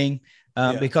type thing,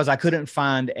 because I couldn't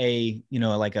find a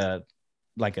like a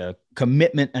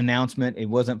commitment announcement. It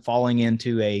wasn't falling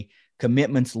into a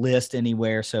commitments list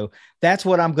anywhere, so that's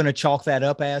what I'm going to chalk that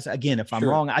up as. Again, if I'm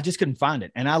wrong, I just couldn't find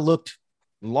it, and I looked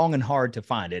long and hard to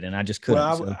find it, and I just couldn't.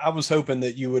 Well, I was hoping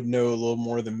that you would know a little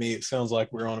more than me. It sounds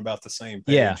like we're on about the same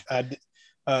page. Yeah.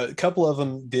 A couple of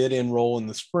them did enroll in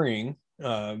the spring,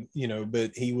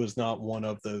 but he was not one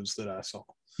of those that I saw.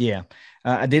 Yeah.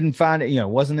 I didn't find it,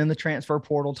 wasn't in the transfer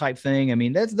portal type thing. I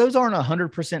mean, those aren't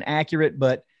 100% accurate,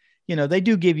 but they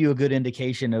do give you a good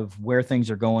indication of where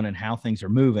things are going and how things are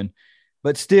moving.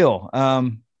 But still,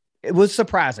 it was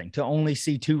surprising to only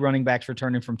see 2 running backs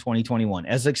returning from 2021.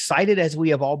 As excited as we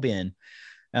have all been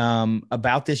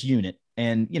about this unit,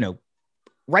 and,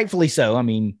 rightfully so. I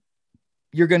mean,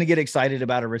 you're going to get excited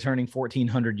about a returning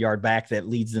 1,400-yard back that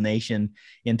leads the nation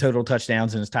in total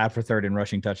touchdowns and is tied for 3rd in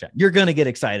rushing touchdown. You're going to get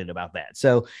excited about that.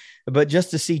 So, but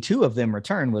just to see 2 of them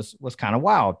return was kind of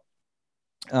wild.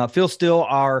 Phil Still,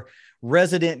 our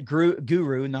resident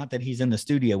guru, not that he's in the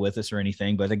studio with us or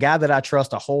anything, but a guy that I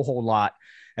trust a whole lot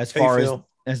as far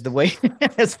as the way,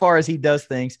 as far as he does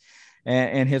things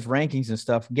and his rankings and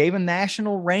stuff, gave a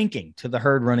national ranking to the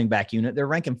Herd running back unit. They're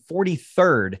ranking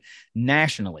 43rd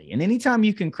nationally. And anytime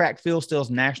you can crack Phil Still's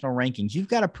national rankings, you've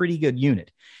got a pretty good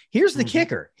unit. Here's the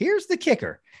kicker.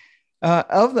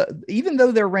 Even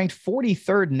though they're ranked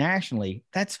 43rd nationally,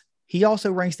 he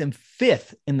also ranks them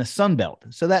 5th in the Sun Belt.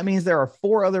 So that means there are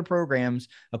 4 other programs,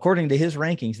 according to his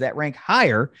rankings, that rank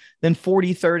higher than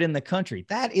 43rd in the country.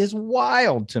 That is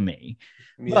wild to me.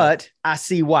 Yeah. But I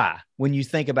see why. When you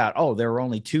think about, there were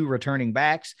only 2 returning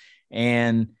backs,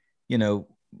 and, the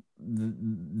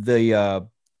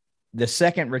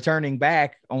second returning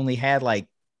back only had like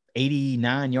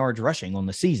 89 yards rushing on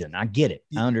the season. I get it.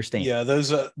 I understand. Yeah,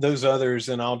 those others,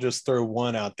 and I'll just throw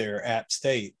one out there, App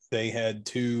State. They had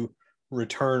 2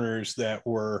 returners that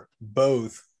were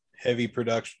both heavy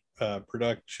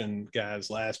production guys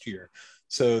last year.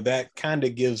 So that kind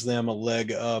of gives them a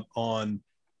leg up on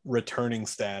returning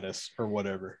status or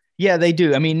whatever. Yeah, they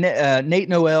do. I mean, Nate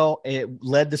Noel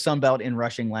led the Sun Belt in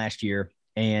rushing last year,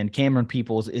 and Cameron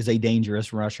Peoples is a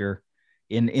dangerous rusher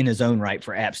in his own right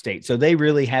for App State. So they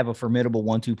really have a formidable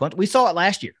 1-2 punch. We saw it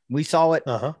last year. We saw it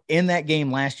in that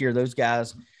game last year. Those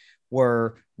guys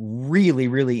were really,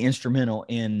 really instrumental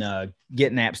in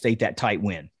getting App State that tight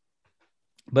win.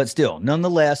 But still,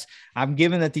 nonetheless, I'm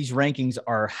given that these rankings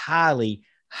are highly,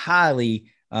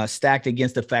 highly stacked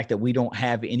against the fact that we don't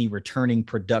have any returning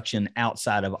production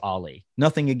outside of Ali.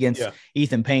 Nothing against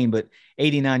Ethan Payne, but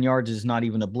 89 yards is not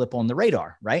even a blip on the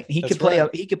radar, right? He could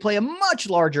play a much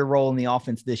larger role in the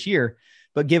offense this year,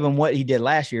 but given what he did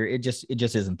last year, it just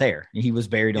isn't there. He was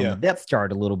buried on the depth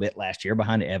chart a little bit last year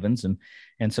behind Evans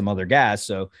and some other guys.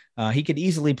 So he could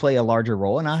easily play a larger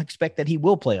role, and I expect that he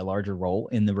will play a larger role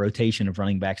in the rotation of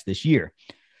running backs this year.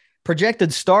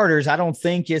 Projected starters, I don't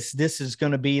think this is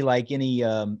going to be like any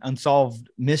unsolved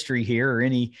mystery here or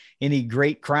any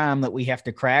great crime that we have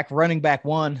to crack. Running back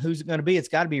one, who's it going to be? It's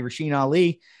got to be Rasheen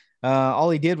Ali.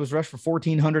 All he did was rush for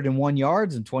 1,401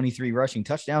 yards and 23 rushing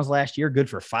touchdowns last year, good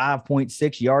for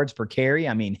 5.6 yards per carry.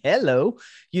 I mean, hello,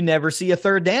 you never see a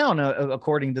third down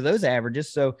according to those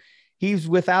averages. So he's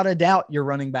without a doubt your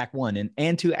running back one.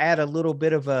 And to add a little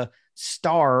bit of a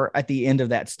star at the end of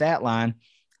that stat line,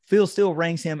 Phil still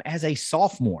ranks him as a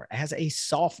sophomore,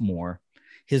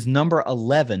 his number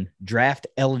 11 draft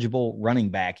eligible running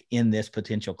back in this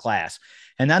potential class.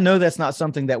 And I know that's not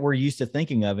something that we're used to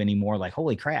thinking of anymore. Like,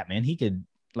 holy crap, man,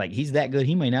 he's that good.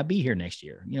 He may not be here next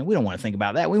year. We don't want to think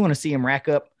about that. We want to see him rack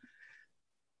up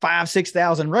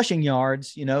 5,000-6,000 rushing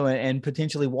yards, and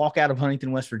potentially walk out of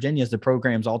Huntington, West Virginia as the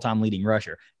program's all-time leading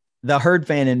rusher. The herd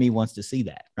fan in me wants to see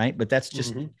that, right? But that's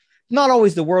just not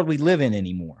always the world we live in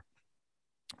anymore.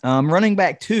 Running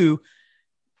back two,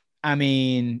 I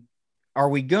mean, are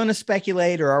we going to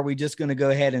speculate or are we just going to go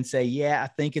ahead and say, I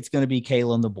think it's going to be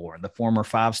Kalen DeBoer, the former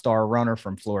 5-star runner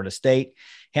from Florida State.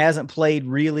 Hasn't played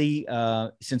really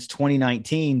since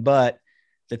 2019, but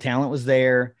the talent was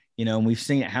there, and we've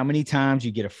seen it how many times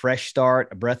you get a fresh start,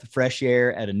 a breath of fresh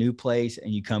air at a new place,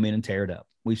 and you come in and tear it up.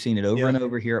 We've seen it over and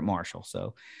over here at Marshall.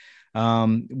 So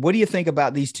what do you think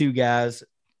about these two guys?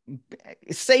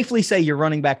 Safely say you're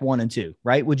running back 1 and 2,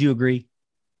 right? Would you agree?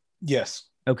 Yes.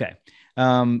 Okay.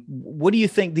 What do you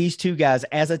think these two guys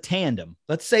as a tandem?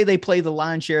 Let's say they play the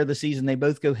lion's share of the season. They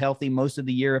both go healthy most of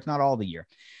the year, if not all the year.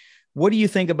 What do you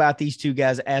think about these two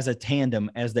guys as a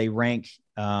tandem as they rank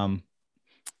in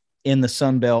the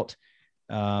Sun Belt,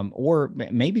 or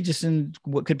maybe just in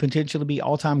what could potentially be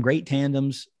all-time great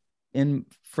tandems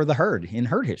for the herd in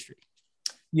herd history?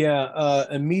 Yeah,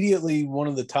 immediately one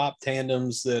of the top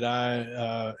tandems that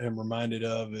I am reminded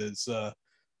of is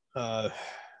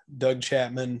Doug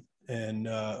Chapman and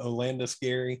Olandis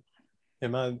Gary.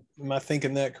 Am I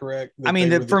thinking that correct? I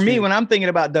mean, for me, when I'm thinking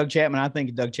about Doug Chapman, I think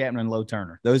of Doug Chapman and Low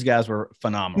Turner. Those guys were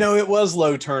phenomenal. No, it was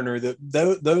Low Turner.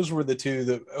 Those were the two.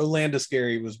 The Olandis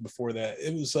Gary was before that.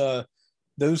 It was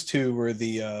those two were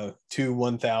the two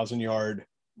 1,000-yard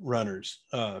runners.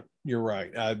 You're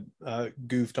right. I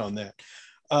goofed on that.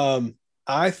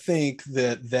 I think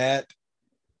that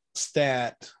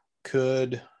stat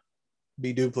could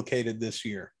be duplicated this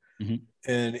year,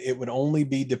 and it would only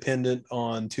be dependent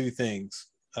on two things: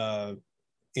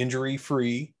 injury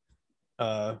free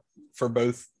for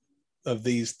both of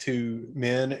these two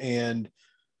men, and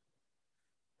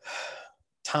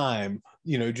time.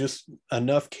 Just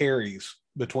enough carries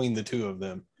between the two of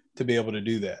them to be able to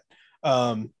do that.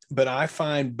 But I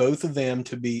find both of them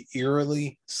to be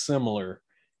eerily similar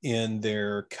in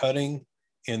their cutting,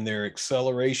 in their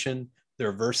acceleration,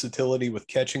 their versatility with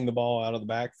catching the ball out of the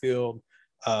backfield,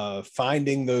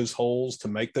 finding those holes to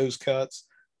make those cuts.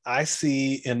 I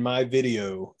see in my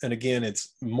video, and again,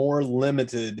 it's more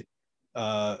limited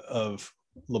of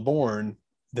LeBourne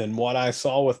than what I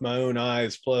saw with my own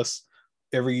eyes, plus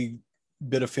every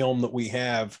bit of film that we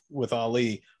have with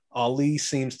Ali. Ali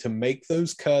seems to make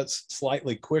those cuts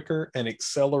slightly quicker and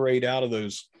accelerate out of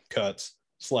those cuts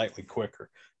slightly quicker.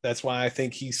 That's why I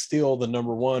think he's still the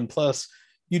number one. Plus,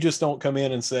 you just don't come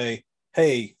in and say,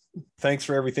 hey, thanks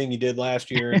for everything you did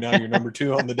last year, and now you're number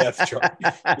 2 on the depth chart.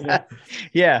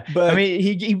 Yeah, but I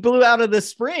mean, he blew out of the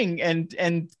spring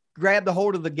and grabbed the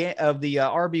hold of the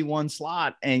RB1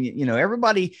 slot, and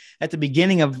everybody at the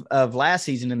beginning of last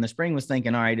season in the spring was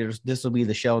thinking, all right, this will be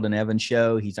the Sheldon Evans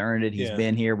show. He's earned it. He's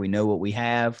been here. We know what we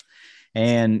have.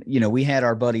 And, we had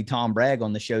our buddy Tom Bragg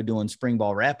on the show doing spring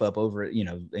ball wrap up over,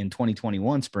 in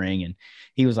 2021 spring. And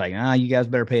he was like, you guys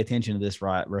better pay attention to this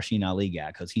Rasheen Ali guy,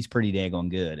 because he's pretty daggone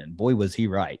good. And boy, was he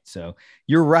right. So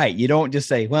you're right. You don't just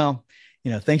say, well,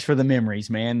 thanks for the memories,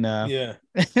 man. Yeah.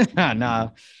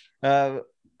 No.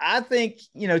 I think,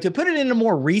 to put it in a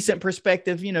more recent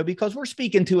perspective, because we're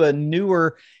speaking to a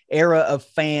newer era of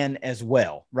fan as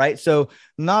well, right? So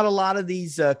not a lot of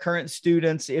these current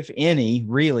students, if any,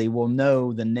 really will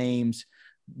know the names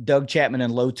Doug Chapman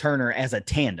and Lo Turner as a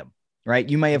tandem, right?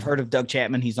 You may have heard of Doug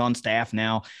Chapman. He's on staff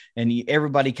now, and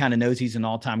everybody kind of knows he's an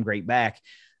all-time great back.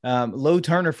 Lo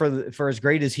Turner, for as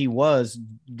great as he was,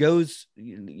 goes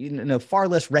far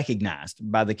less recognized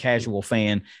by the casual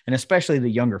fan, and especially the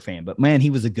younger fan. But man,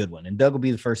 he was a good one, and Doug will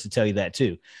be the first to tell you that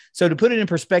too. So to put it in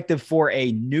perspective for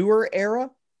a newer era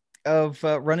of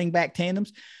running back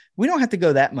tandems, we don't have to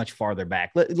go that much farther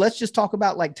back. Let's just talk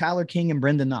about like Tyler King and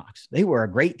Brendan Knox. They were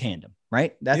a great tandem,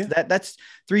 right? That's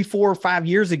 3, 4, 5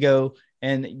 years ago.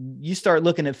 And you start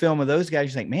looking at film of those guys,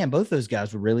 you think, man, both those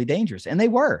guys were really dangerous. And they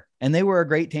were a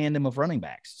great tandem of running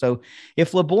backs. So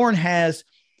if LeBourne has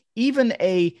even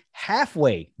a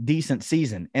halfway decent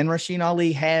season, and Rasheen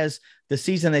Ali has the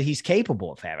season that he's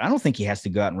capable of having, I don't think he has to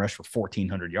go out and rush for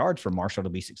 1,400 yards for Marshall to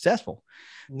be successful.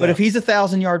 No. But if he's a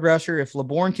 1,000-yard rusher, if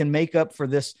LeBourne can make up for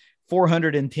this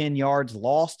 410 yards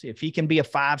lost, if he can be a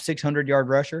 500-600-yard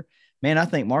rusher, man, I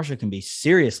think Marshall can be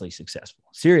seriously successful.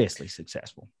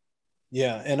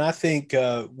 Yeah, and I think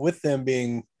with them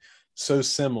being so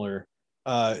similar,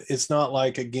 it's not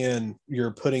like, again,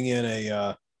 you're putting in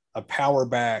a power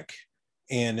back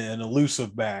and an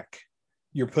elusive back.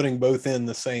 You're putting both in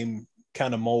the same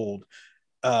kind of mold,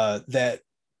 that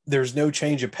there's no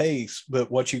change of pace.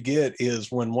 But what you get is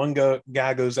when one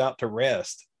guy goes out to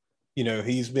rest,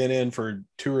 he's been in for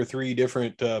 2 or 3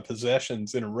 different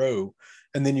possessions in a row,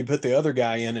 and then you put the other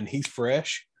guy in and he's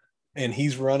fresh. And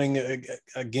he's running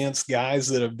against guys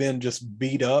that have been just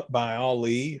beat up by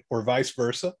Ali or vice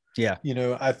versa. Yeah.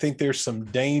 I think there's some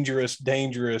dangerous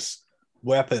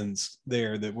weapons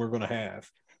there that we're going to have.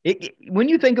 When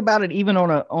you think about it, even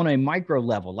on a micro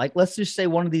level, like let's just say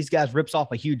one of these guys rips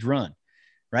off a huge run,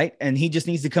 right? And he just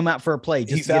needs to come out for a play.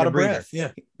 He's out of breath.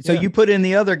 Yeah. So you put in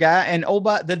the other guy, and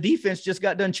the defense just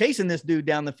got done chasing this dude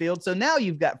down the field. So now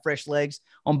you've got fresh legs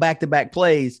on back-to-back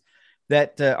plays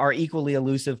that are equally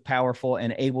elusive, powerful,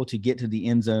 and able to get to the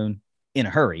end zone in a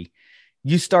hurry.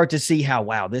 You start to see how,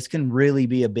 wow, this can really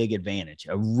be a big advantage,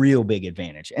 a real big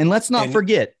advantage. And let's not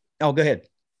forget. Oh, go ahead.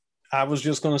 I was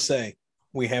just going to say,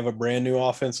 we have a brand new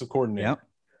offensive coordinator. Yep.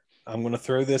 I'm going to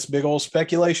throw this big old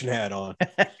speculation hat on.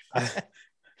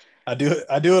 I do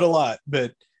it a lot,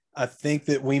 but I think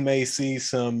that we may see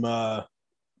some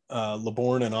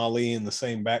LeBourne and Ali in the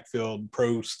same backfield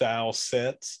pro style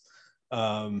sets.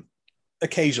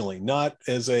 Occasionally, not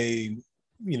as a,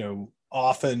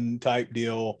 often type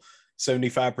deal,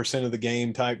 75% of the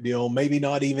game type deal, maybe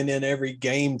not even in every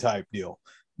game type deal.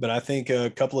 But I think a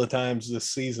couple of times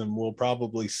this season, we'll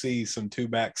probably see some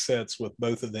 2-back sets with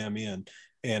both of them in.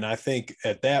 And I think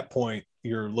at that point,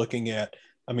 you're looking at,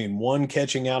 one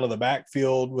catching out of the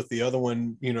backfield with the other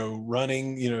one,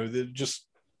 running, just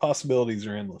possibilities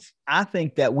are endless. I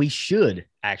think that we should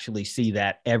actually see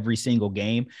that every single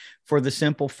game, for the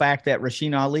simple fact that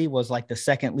Rasheen Ali was like the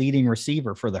second leading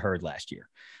receiver for the Herd last year.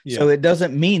 Yeah. So it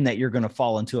doesn't mean that you're going to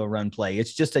fall into a run play.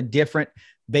 It's just a different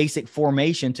basic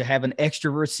formation to have an extra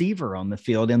receiver on the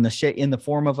field in the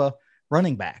form of a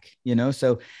running back,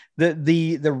 so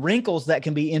the wrinkles that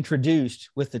can be introduced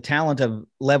with the talent of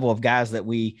level of guys that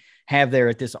we have there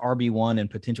at this RB1 and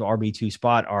potential RB2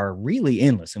 spot are really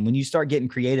endless. And when you start getting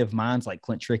creative minds like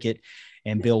Clint Trickett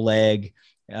and Bill Legg,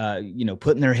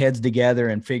 putting their heads together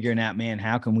and figuring out, man,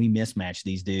 how can we mismatch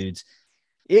these dudes?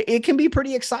 It can be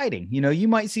pretty exciting. You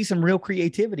might see some real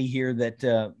creativity here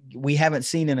that we haven't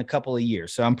seen in a couple of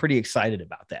years. So I'm pretty excited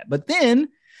about that. But then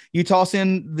you toss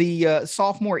in the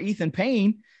sophomore Ethan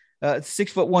Payne,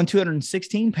 6'1",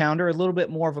 216-pounder, a little bit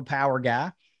more of a power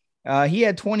guy. He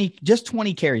had 20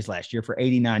 carries last year for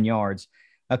 89 yards,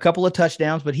 a couple of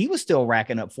touchdowns, but he was still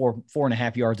racking up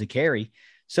 4.5 yards a carry.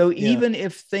 So even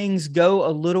if things go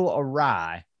a little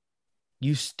awry,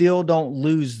 you still don't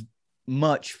lose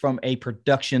much from a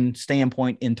production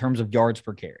standpoint in terms of yards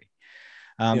per carry.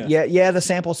 The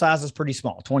sample size is pretty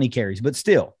small, 20 carries, but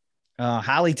still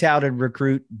highly touted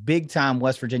recruit, big time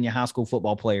West Virginia high school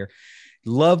football player.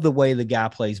 Love the way the guy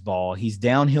plays ball. He's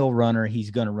downhill runner. He's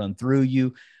going to run through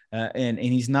you. And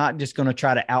he's not just going to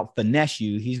try to out finesse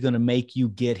you. He's going to make you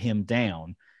get him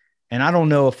down. And I don't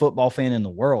know a football fan in the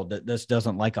world that just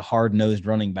doesn't like a hard-nosed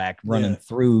running back running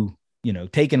through,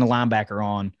 taking the linebacker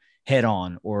on head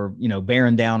on or,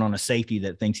 bearing down on a safety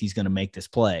that thinks he's going to make this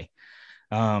play.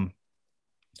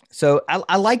 So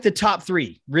I like the top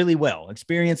three really well.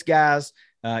 Experienced guys,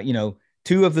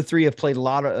 two of the three have played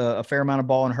a fair amount of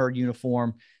ball in herd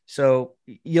uniform. So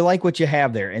you like what you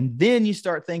have there. And then you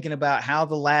start thinking about how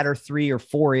the latter 3 or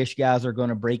 4-ish guys are going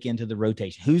to break into the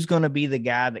rotation. Who's going to be the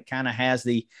guy that kind of has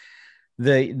the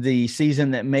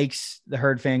season that makes the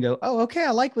herd fan go, oh, okay,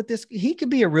 I like what this, he could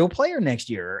be a real player next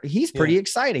year. He's pretty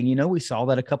exciting. We saw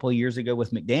that a couple of years ago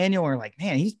with McDaniel, and we're like,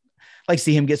 man, he's like,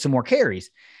 see him get some more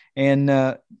carries. And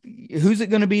who's it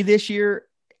going to be this year?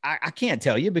 I can't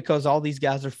tell you because all these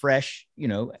guys are fresh,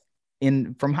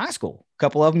 from high school. A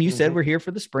couple of them, you said, were here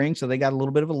for the spring, so they got a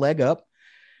little bit of a leg up.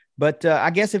 But I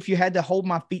guess if you had to hold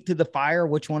my feet to the fire,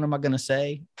 which one am I going to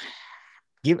say?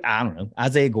 I don't know,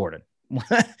 Isaiah Gordon.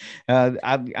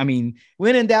 I mean,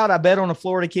 when in doubt, I bet on a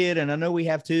Florida kid, and I know we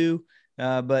have two.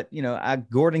 But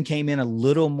Gordon came in a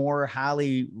little more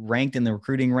highly ranked in the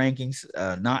recruiting rankings,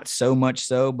 not so much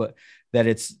so, but that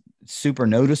it's super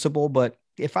noticeable. But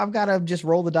if I've got to just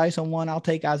roll the dice on one, I'll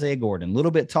take Isaiah Gordon. A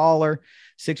little bit taller,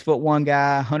 6'1"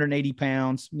 guy, 180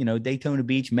 pounds, Daytona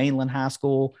Beach, Mainland High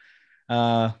School.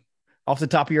 Off the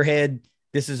top of your head,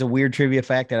 this is a weird trivia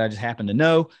fact that I just happen to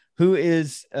know. Who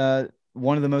is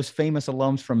one of the most famous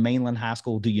alums from Mainland High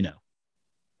School? Do you know?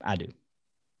 I do.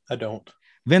 I don't.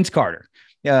 Vince Carter.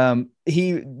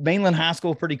 Mainland High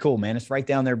School, pretty cool, man. It's right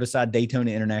down there beside Daytona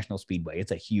International Speedway.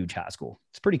 It's a huge high school.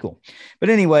 It's pretty cool. But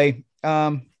anyway,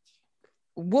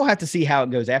 we'll have to see how it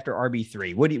goes after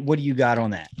RB3. What do you got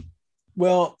on that?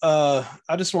 Well,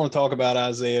 I just want to talk about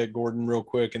Isaiah Gordon real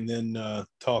quick and then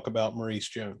talk about Maurice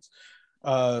Jones.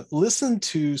 Listen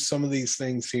to some of these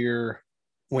things here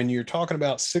when you're talking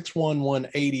about 6'1",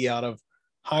 180 out of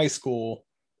high school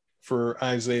for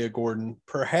Isaiah Gordon.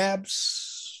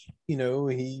 Perhaps,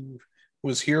 he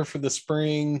was here for the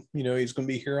spring. He's going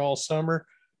to be here all summer.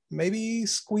 Maybe he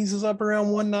squeezes up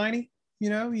around 190.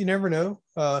 You never know.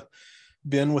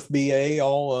 Been with BA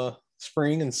all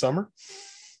spring and summer.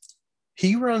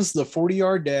 He runs the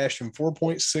 40-yard dash in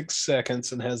 4.6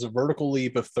 seconds and has a vertical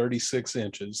leap of 36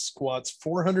 inches, squats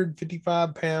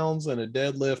 455 pounds and a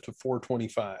deadlift of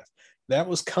 425. That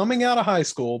was coming out of high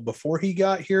school before he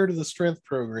got here to the strength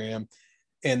program.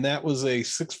 And that was a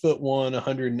 6'1",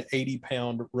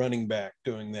 180-pound running back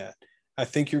doing that. I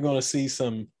think you're going to see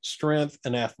some strength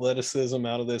and athleticism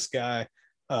out of this guy.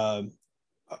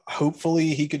 Hopefully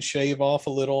he could shave off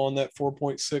a little on that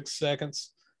 4.6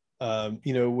 seconds,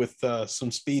 with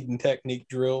some speed and technique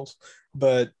drills.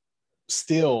 But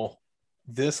still,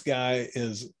 this guy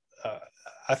is,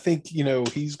 I think,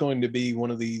 he's going to be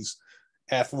one of these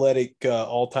athletic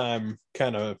all-time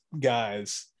kind of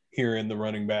guys here in the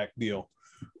running back deal.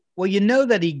 Well,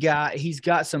 that he's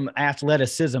got some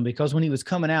athleticism because when he was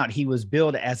coming out, he was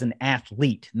billed as an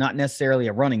athlete, not necessarily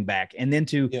a running back. And then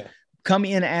to come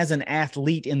in as an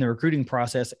athlete in the recruiting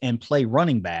process and play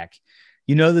running back,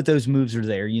 that those moves are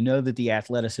there. That the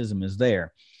athleticism is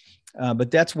there. But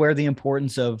that's where the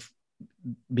importance of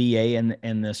BA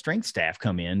and the strength staff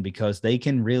come in, because they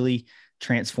can really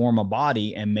transform a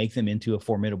body and make them into a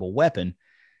formidable weapon.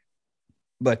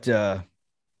 But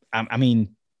I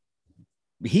mean,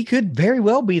 he could very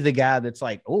well be the guy that's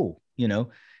like, 2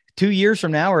 years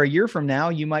from now or a year from now,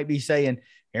 you might be saying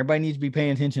everybody needs to be paying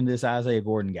attention to this Isaiah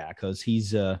Gordon guy because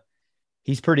he's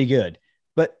pretty good.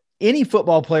 But any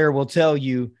football player will tell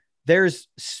you there's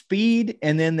speed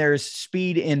and then there's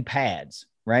speed in pads,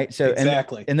 right? So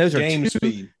exactly, and those game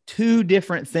are two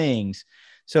different things.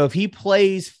 So if he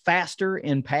plays faster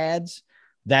in pads,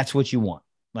 that's what you want.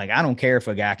 Like, I don't care if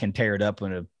a guy can tear it up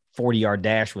in a 40-yard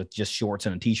dash with just shorts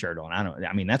and a t-shirt on.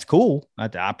 I mean, that's cool. I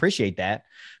appreciate that,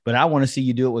 but I want to see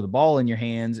you do it with a ball in your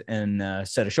hands and a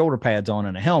set of shoulder pads on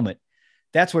and a helmet.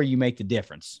 That's where you make the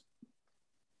difference.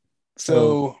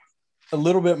 So a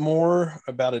little bit more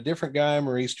about a different guy,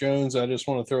 Maurice Jones. I just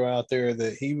want to throw out there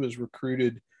that he was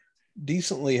recruited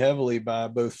decently heavily by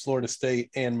both Florida State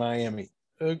and Miami.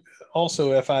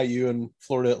 Also FIU and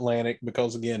Florida Atlantic,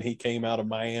 because again, he came out of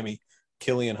Miami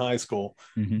Killian High School.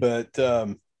 Mm-hmm.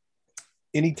 But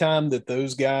anytime that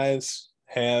those guys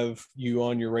have you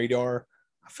on your radar,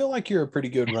 I feel like you're a pretty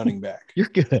good running back. You're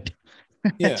good.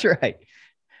 That's right.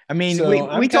 I mean, so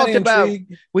we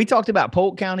talked about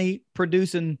Polk County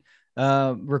producing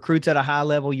recruits at a high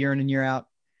level year in and year out.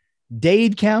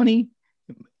 Dade County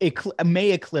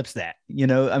may eclipse that.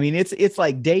 I mean, it's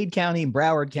like Dade County and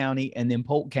Broward County, and then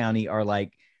Polk County are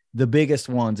like the biggest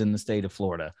ones in the state of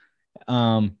Florida.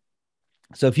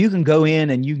 So if you can go in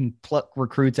and you can pluck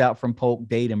recruits out from Polk,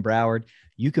 Dade, and Broward,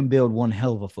 you can build one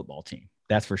hell of a football team.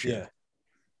 That's for sure. Yeah.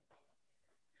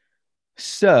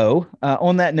 So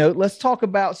on that note, let's talk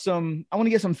about I want to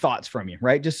get some thoughts from you,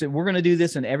 right? Just we're going to do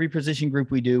this in every position group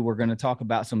we do. We're going to talk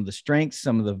about some of the strengths,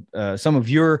 some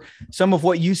of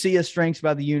what you see as strengths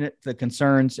by the unit, the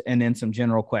concerns, and then some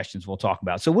general questions we'll talk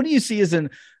about. So what do you see as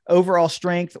an overall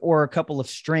strength or a couple of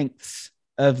strengths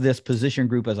of this position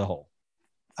group as a whole?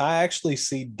 I actually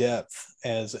see depth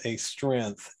as a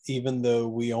strength, even though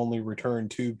we only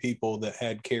returned 2 people that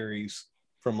had carries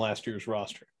from last year's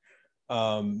roster.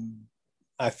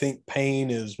 I think Payne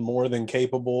is more than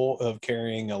capable of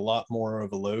carrying a lot more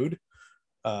of a load.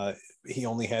 He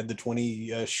only had the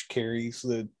 20-ish carries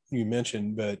that you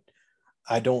mentioned, but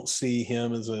I don't see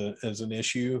him as an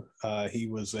issue. He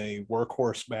was a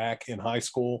workhorse back in high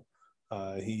school.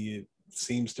 He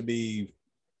seems to be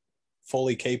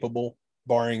fully capable,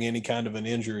 barring any kind of an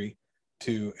injury,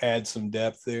 to add some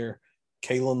depth there.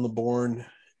 Kalen LeBourne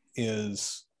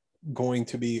is going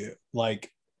to be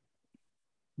like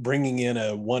bringing in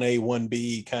a 1A,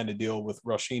 1B kind of deal with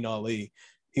Rasheen Ali.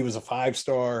 He was a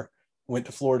 5-star, went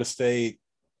to Florida State,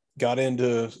 got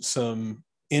into some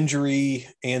injury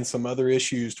and some other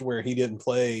issues to where he didn't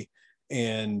play.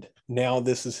 And now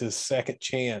this is his second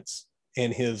chance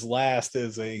and his last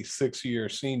as a 6-year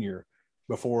senior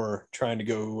before trying to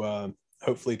go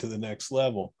hopefully to the next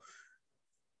level.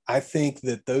 I think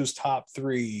that those top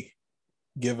 3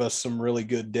 give us some really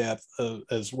good depth,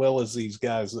 as well as these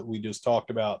guys that we just talked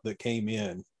about that came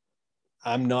in.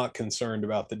 I'm not concerned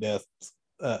about the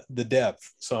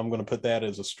depth, so I'm going to put that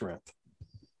as a strength.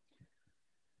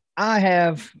 I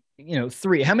have,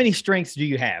 3. How many strengths do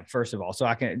you have, first of all? So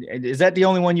is that the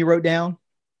only one you wrote down?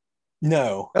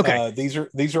 No. Okay. These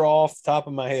are all off the top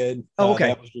of my head. Oh, okay.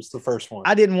 That was just the first one.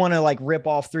 I didn't want to rip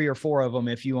off 3 or 4 of them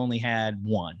if you only had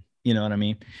one. You know what I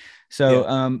mean? So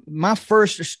yeah. My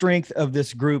first strength of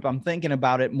this group, I'm thinking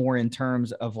about it more in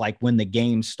terms of when the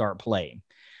games start playing.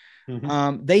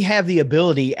 Mm-hmm. They have the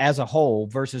ability as a whole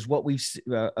versus what we've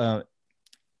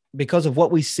because of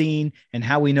what we've seen and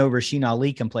how we know Rasheen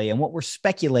Ali can play and what we're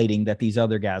speculating that these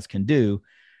other guys can do.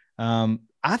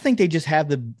 I think they just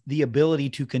have the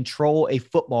ability to control a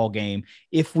football game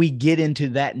if we get into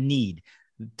that need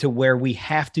to where we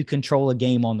have to control a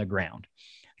game on the ground.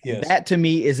 Yes. That to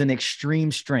me is an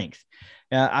extreme strength.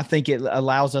 I think it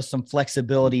allows us some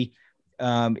flexibility,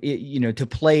 to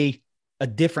play a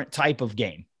different type of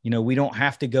game. We don't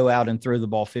have to go out and throw the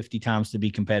ball 50 times to be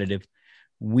competitive.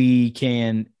 We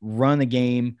can run the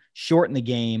game, shorten the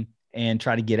game, and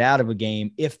try to get out of a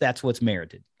game if that's what's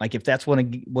merited. If that's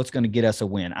what's going to get us a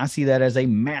win. I see that as a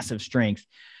massive strength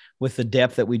with the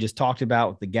depth that we just talked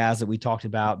about, with the guys that we talked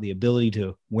about, the ability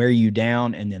to wear you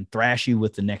down and then thrash you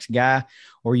with the next guy.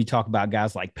 Or you talk about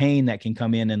guys like Payne that can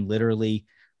come in and literally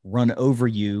run over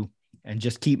you and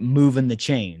just keep moving the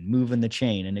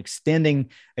chain and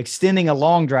extending a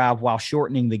long drive while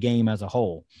shortening the game as a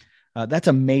whole. That's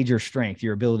a major strength,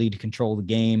 your ability to control the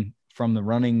game from the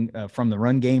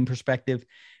run game perspective.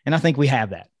 And I think we have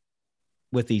that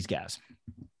with these guys.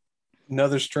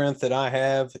 Another strength that I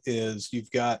have is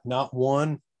you've got not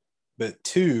 1, but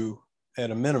 2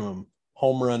 at a minimum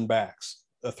home run backs,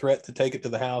 a threat to take it to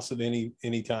the house at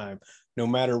any time. No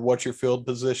matter what your field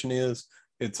position is,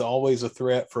 it's always a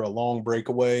threat for a long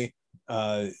breakaway,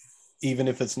 even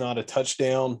if it's not a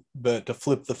touchdown, but to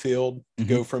flip the field, to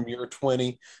go from your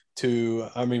 20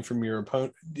 from your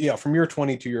opponent. Yeah, from your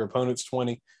 20 to your opponent's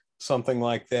 20, something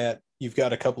like that. You've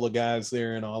got a couple of guys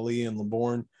there in Ali and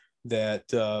LeBourne that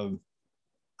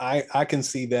I can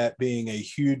see that being a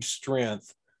huge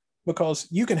strength, because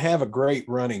you can have a great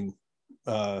running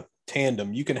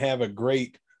tandem. You can have a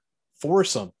great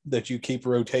foursome that you keep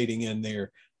rotating in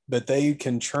there, but they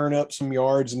can churn up some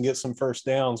yards and get some first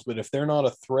downs. But if they're not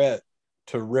a threat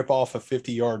to rip off a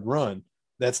 50-yard run,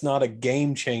 that's not a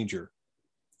game changer.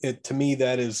 To me,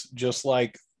 that is just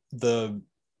like the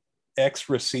X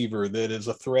receiver that is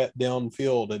a threat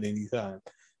downfield at any time.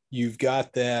 You've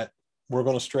got that we're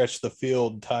going to stretch the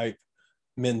field type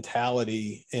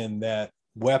mentality and that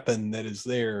weapon that is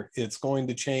there. It's going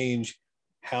to change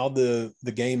how the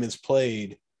game is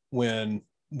played when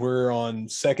we're on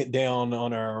second down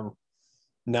on our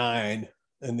 9,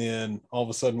 and then all of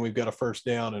a sudden we've got a first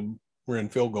down and we're in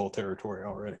field goal territory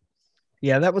already.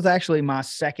 Yeah, that was actually my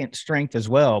second strength as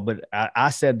well. But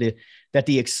I said that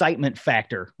the excitement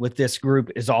factor with this group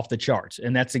is off the charts.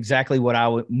 And that's exactly what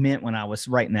I meant when I was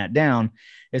writing that down,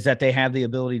 is that they have the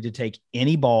ability to take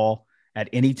any ball at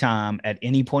any time, at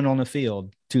any point on the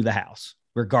field to the house,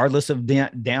 regardless of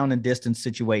down and distance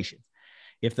situation.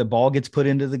 If the ball gets put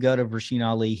into the gut of Rasheen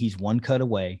Ali, he's one cut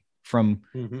away from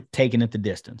taking it the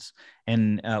distance.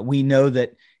 And we know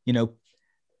that,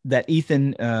 that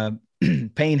Ethan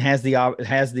Payne has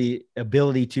the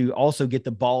ability to also get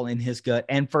the ball in his gut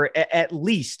and for at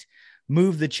least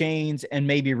move the chains and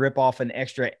maybe rip off an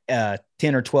extra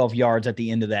 10 or 12 yards at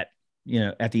the end of that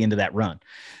run.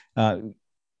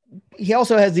 He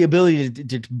also has the ability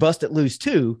to bust it loose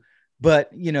too.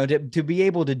 But, to be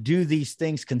able to do these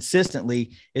things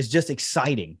consistently is just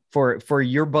exciting for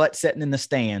your butt sitting in the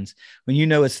stands when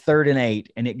it's 3rd and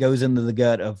 8 and it goes into the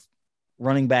gut of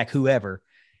running back, whoever,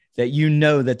 that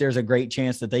that there's a great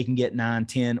chance that they can get 9,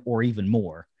 10, or even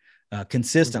more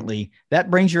consistently. Mm-hmm. That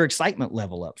brings your excitement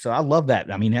level up. So I love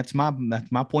that. I mean, that's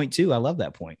my point too. I love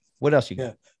that point. What else you got?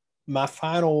 Yeah. My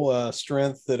final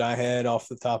strength that I had off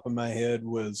the top of my head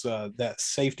was that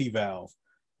safety valve,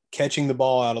 catching the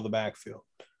ball out of the backfield.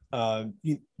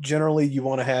 Generally, you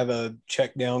want to have a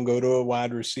check down, go to a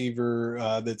wide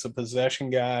receiver that's a possession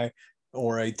guy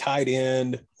or a tight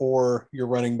end or your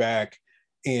running back.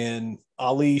 And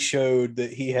Ali showed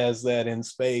that he has that in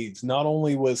spades. Not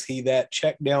only was he that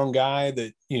check down guy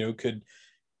that, could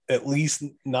at least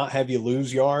not have you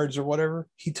lose yards or whatever,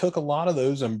 he took a lot of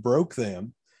those and broke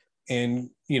them. And,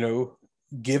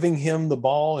 giving him the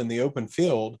ball in the open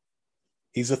field,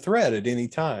 he's a threat at any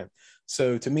time.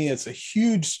 So to me, it's a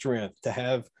huge strength to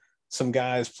have some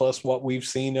guys, plus what we've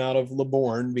seen out of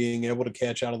LeBourne, being able to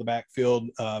catch out of the backfield,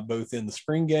 both in the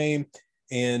spring game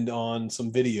and on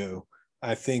some video.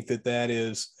 I think that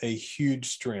is a huge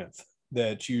strength,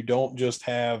 that you don't just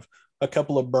have a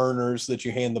couple of burners that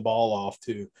you hand the ball off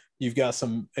to. You've got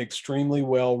some extremely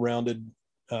well-rounded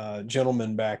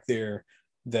gentlemen back there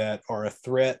that are a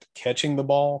threat catching the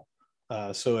ball.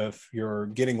 So if you're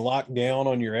getting locked down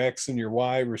on your X and your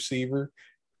Y receiver,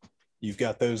 you've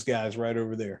got those guys right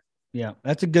over there. Yeah,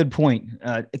 that's a good point.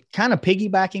 Kind of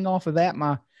piggybacking off of that,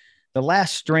 the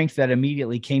last strength that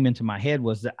immediately came into my head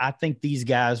was that I think these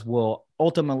guys will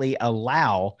ultimately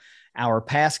allow our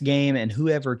pass game and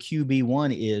whoever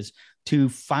QB1 is to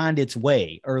find its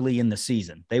way early in the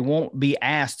season. They won't be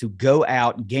asked to go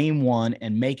out game one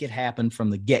and make it happen from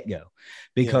the get-go,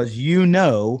 because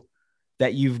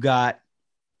that you've got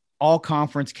all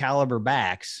conference caliber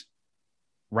backs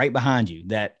right behind you,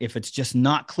 that if it's just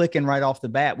not clicking right off the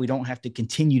bat, we don't have to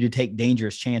continue to take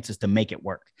dangerous chances to make it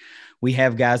work. We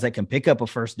have guys that can pick up a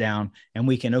first down and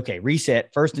we can,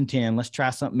 reset 1st and 10. Let's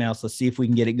try something else. Let's see if we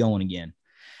can get it going again.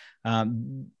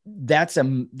 That's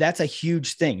a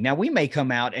huge thing. Now we may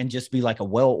come out and just be like a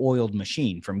well-oiled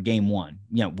machine from game one,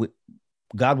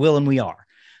 God willing we are,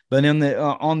 but on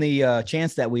the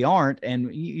chance that we aren't,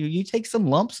 and you take some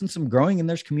lumps and some growing, and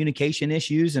there's communication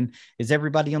issues, and is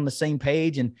everybody on the same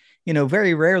page? And,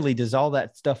 very rarely does all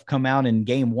that stuff come out in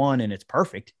game one and it's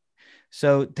perfect.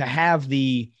 So to have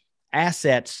the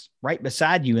assets right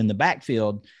beside you in the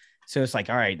backfield, so it's like,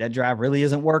 all right, that drive really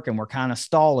isn't working. We're kind of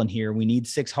stalling here. We need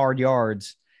 6 hard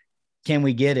yards. Can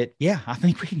we get it? Yeah, I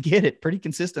think we can get it pretty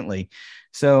consistently.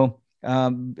 So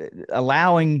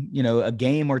allowing, a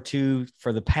game or two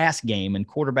for the pass game and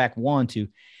quarterback one to,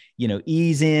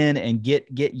 ease in and get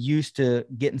used to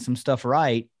getting some stuff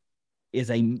right is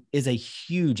a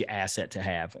huge asset to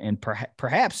have. And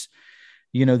perhaps,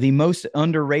 the most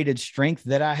underrated strength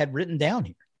that I had written down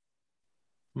here.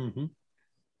 Mm-hmm.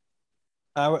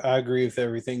 I agree with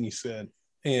everything you said.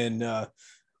 And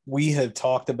we had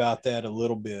talked about that a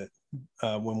little bit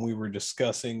when we were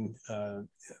discussing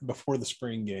before the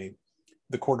spring game,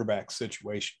 the quarterback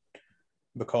situation,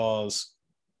 because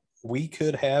we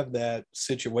could have that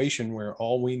situation where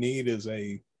all we need is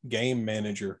a game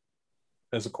manager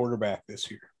as a quarterback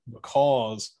this year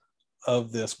because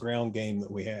of this ground game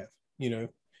that we have. You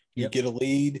get a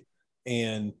lead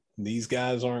and these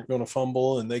guys aren't going to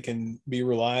fumble and they can be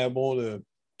reliable to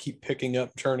keep picking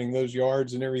up, turning those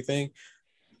yards and everything.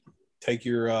 Take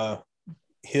your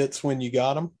hits when you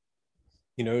got them.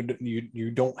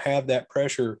 You don't have that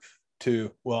pressure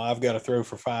to, I've got to throw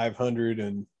for 500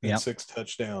 and 6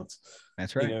 touchdowns.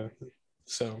 That's right.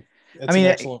 So that's an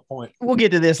excellent point. We'll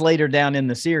get to this later down in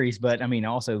the series, but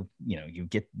also,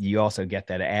 you also get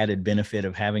that added benefit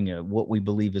of having what we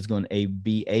believe is going to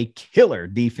be a killer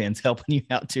defense helping you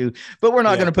out too. But we're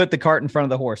not going to put the cart in front of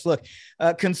the horse. Look,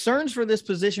 concerns for this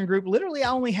position group. Literally, I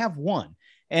only have one.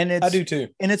 And I do too.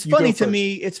 And it's funny to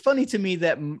me. It's funny to me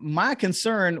that my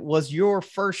concern was your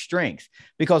first strength,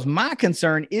 because my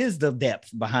concern is the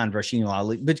depth behind Rasheen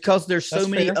Ali, because there's so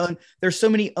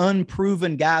many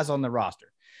unproven guys on the roster.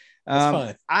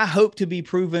 I hope to be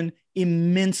proven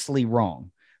immensely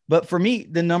wrong, but for me,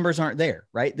 the numbers aren't there,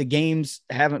 right? The games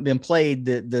haven't been played.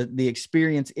 The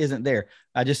experience isn't there.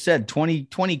 I just said 20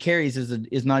 carries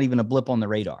is not even a blip on the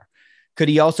radar. Could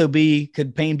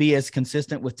Payne be as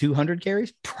consistent with 200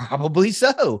 carries? Probably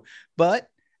so, but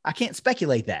I can't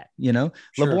speculate that, you know.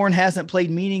 Sure. LeBourne hasn't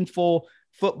played meaningful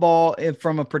football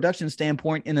from a production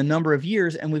standpoint in a number of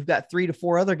years. And we've got 3 to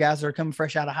 4 other guys that are coming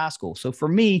fresh out of high school. So for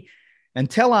me,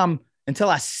 until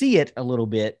I see it a little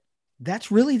bit,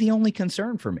 that's really the only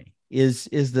concern for me is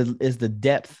the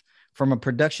depth from a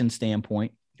production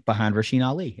standpoint behind Rasheen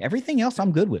Ali. Everything else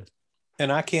I'm good with.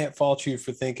 And I can't fault you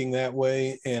for thinking that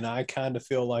way. And I kind of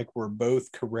feel like we're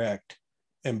both correct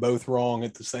and both wrong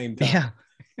at the same time. Yeah.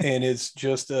 And it's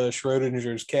just a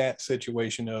Schrodinger's cat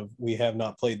situation of we have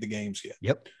not played the games yet.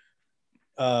 Yep.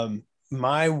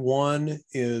 My one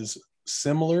is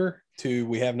similar to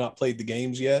we have not played the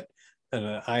games yet.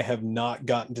 And I have not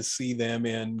gotten to see them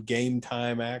in game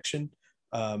time action.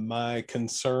 My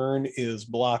concern is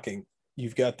blocking.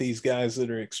 You've got these guys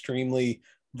that are extremely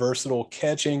versatile,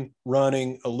 catching,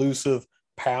 running, elusive,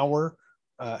 power.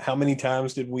 How many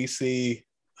times did we see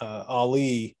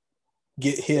Ali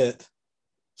get hit,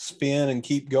 spin and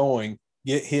keep going,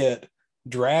 get hit,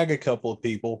 drag a couple of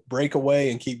people, break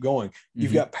away and keep going? Mm-hmm.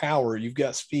 You've got power, you've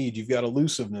got speed, you've got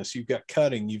elusiveness, you've got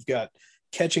cutting, you've got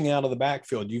catching out of the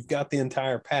backfield. You've got the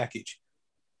entire package.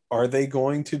 Are they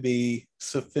going to be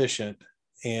sufficient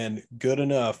and good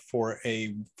enough for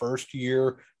a first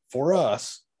year for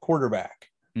us quarterback?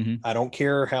 Mm-hmm. I don't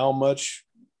care how much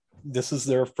this is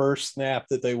their first snap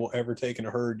that they will ever take in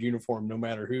a Herd uniform, no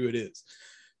matter who it is.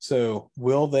 So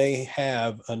will they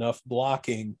have enough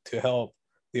blocking to help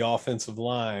the offensive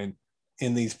line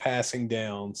in these passing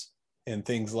downs and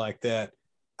things like that?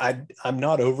 I'm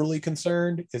not overly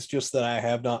concerned. It's just that I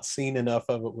have not seen enough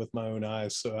of it with my own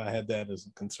eyes. So I had that as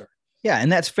a concern. Yeah.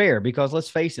 And that's fair because let's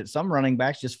face it, some running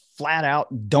backs just flat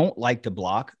out don't like to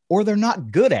block or they're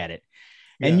not good at it.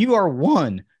 Yeah. And you are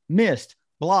one missed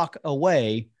block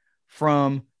away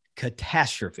from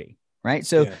catastrophe, right?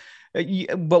 So,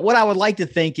 but what I would like to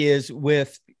think is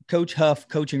with Coach Huff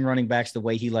coaching running backs the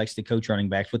way he likes to coach running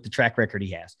backs with the track record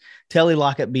he has, Telly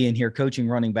Lockett being here coaching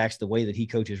running backs the way that he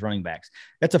coaches running backs,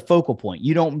 that's a focal point.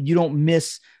 You don't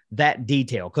miss that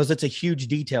detail because it's a huge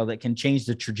detail that can change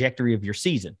the trajectory of your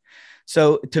season.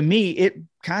 So to me, it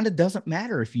kind of doesn't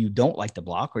matter if you don't like to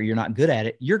block or you're not good at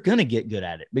it. You're going to get good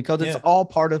at it because it's all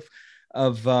part of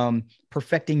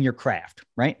perfecting your craft,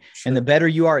 right? Sure. And the better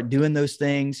you are at doing those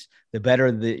things, the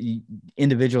better the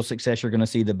individual success you're going to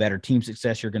see, the better team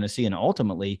success you're going to see. And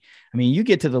ultimately, I mean, you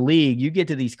get to the league, you get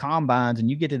to these combines and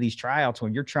you get to these tryouts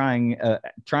when you're trying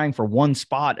for one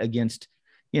spot against,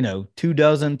 2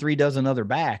 dozen, 3 dozen other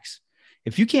backs.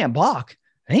 If you can't block,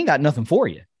 they ain't got nothing for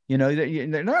you.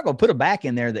 They're not going to put a back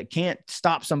in there that can't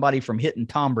stop somebody from hitting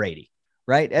Tom Brady,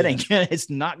 right? That ain't, it's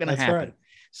not going to happen. Right.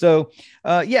 So,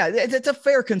 it's a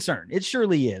fair concern. It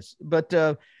surely is. But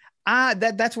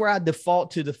that's where I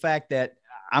default to the fact that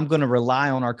I'm going to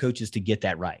rely on our coaches to get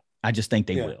that right. I just think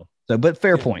they will. So, but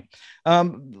fair point.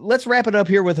 Let's wrap it up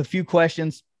here with a few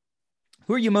questions.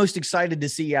 Who are you most excited to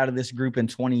see out of this group in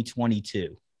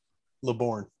 2022?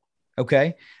 LeBourne.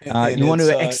 Okay. You want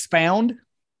to expound?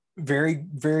 Very,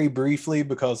 very briefly,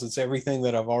 because it's everything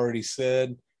that I've already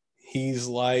said. He's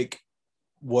like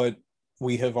what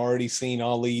we have already seen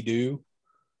Ali do.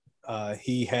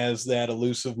 He has that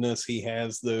elusiveness. He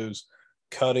has those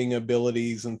cutting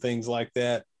abilities and things like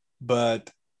that. But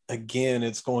again,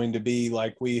 it's going to be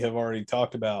like we have already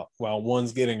talked about. While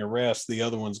one's getting a rest, the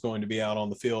other one's going to be out on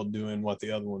the field doing what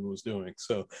the other one was doing.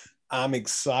 So I'm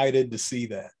excited to see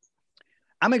that.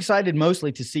 I'm excited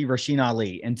mostly to see Rasheen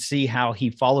Ali and see how he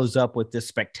follows up with this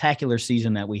spectacular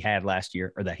season that he had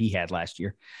last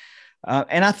year.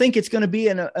 And I think it's going to be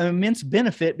an immense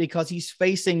benefit because he's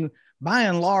facing, by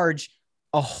and large,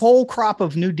 a whole crop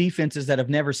of new defenses that have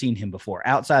never seen him before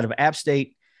outside of App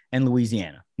State and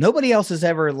Louisiana. Nobody else has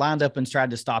ever lined up and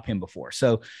tried to stop him before.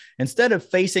 So instead of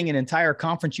facing an entire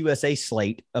Conference USA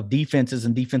slate of defenses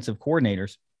and defensive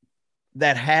coordinators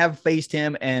that have faced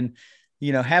him and,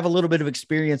 have a little bit of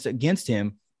experience against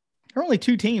him, there are only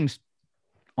 2 teams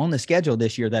on the schedule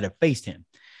this year that have faced him.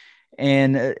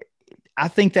 And I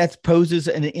think that poses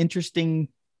an interesting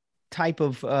type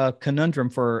of conundrum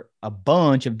for a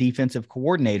bunch of defensive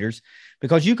coordinators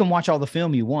because you can watch all the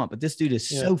film you want, but this dude is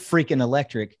so freaking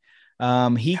electric. How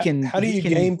do you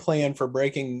game plan for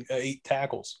breaking 8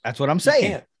 tackles? That's what I'm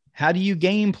saying. How do you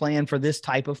game plan for this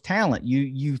type of talent?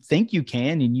 You think you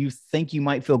can, and you think you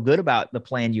might feel good about the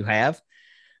plan you have,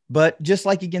 but just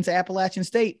like against Appalachian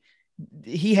State,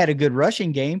 he had a good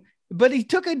rushing game, but he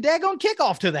took a daggone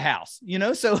kickoff to the house,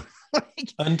 so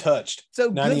untouched. So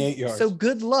 98 yards. So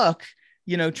good luck,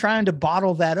 trying to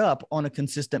bottle that up on a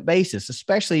consistent basis,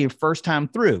 especially your first time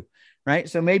through, right?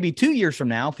 So maybe 2 years from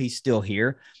now, if he's still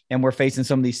here and we're facing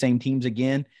some of these same teams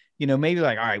again, maybe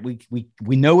like, all right,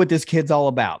 we know what this kid's all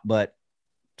about, but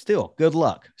still good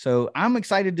luck. So I'm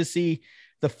excited to see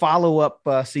the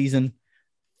follow-up season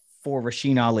for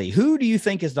Rasheen Ali. Who do you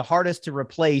think is the hardest to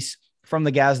replace from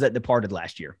the guys that departed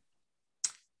last year?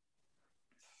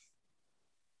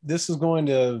 This is going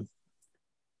to,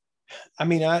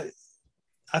 I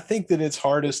think that it's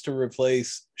hardest to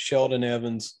replace Sheldon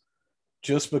Evans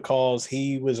just because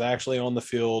he was actually on the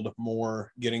field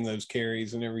more, getting those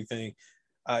carries and everything.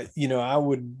 I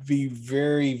would be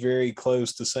very, very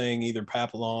close to saying either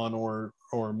Papillon or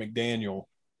McDaniel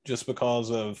just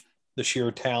because of the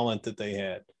sheer talent that they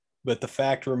had. But the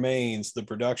fact remains, the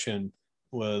production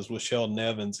was with Sheldon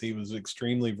Evans. He was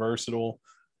extremely versatile.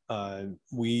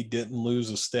 We didn't lose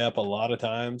a step a lot of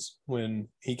times when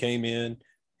he came in.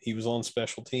 He was on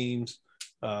special teams.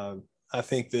 I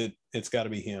think that it's got to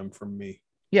be him from me.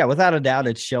 Yeah, without a doubt,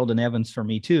 it's Sheldon Evans for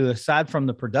me too. Aside from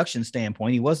the production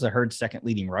standpoint, he was the Herd's second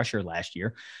leading rusher last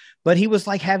year, but he was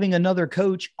like having another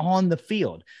coach on the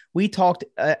field. We talked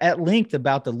at length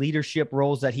about the leadership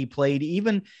roles that he played,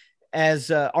 even as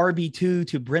RB2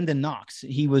 to Brendan Knox.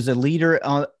 He was a leader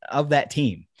of that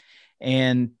team.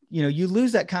 And, you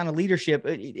lose that kind of leadership.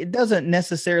 It doesn't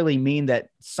necessarily mean that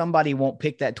somebody won't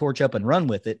pick that torch up and run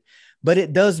with it, but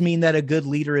it does mean that a good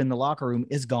leader in the locker room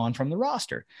is gone from the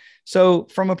roster. So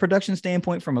from a production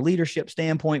standpoint, from a leadership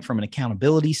standpoint, from an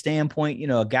accountability standpoint,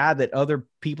 a guy that other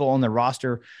people on the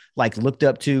roster looked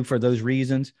up to for those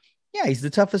reasons. Yeah, he's the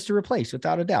toughest to replace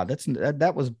without a doubt.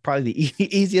 That was probably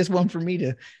the easiest one for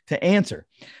me to answer.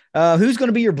 Who's going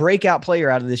to be your breakout player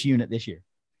out of this unit this year?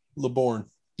 LeBourne.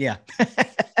 Yeah.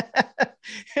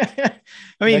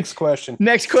 Next question,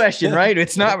 right?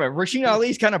 It's not Rasheen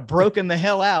Ali's kind of broken the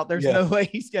hell out. There's no way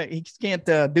he can't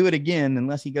do it again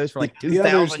unless he goes for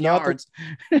 2,000 yards.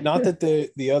 Not that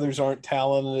the others aren't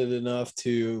talented enough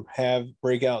to have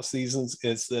breakout seasons.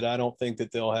 It's that I don't think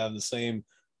that they'll have the same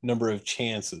number of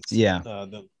chances. Yeah.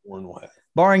 That Warren will have.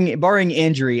 Barring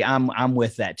injury, I'm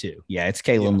with that too. Yeah, it's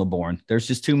Kalen LeBourne. There's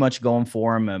just too much going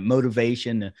for him,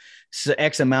 motivation,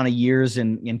 X amount of years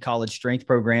in college strength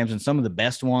programs, and some of the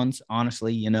best ones,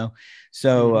 honestly,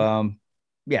 So,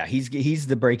 he's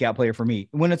the breakout player for me.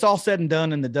 When it's all said and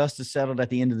done and the dust is settled at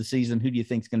the end of the season, who do you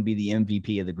think is going to be the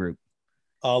MVP of the group?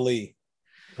 Ali,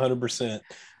 100%.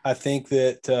 I think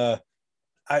that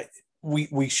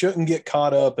we shouldn't get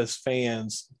caught up as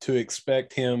fans to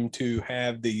expect him to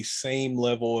have the same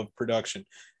level of production.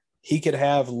 He could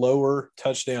have lower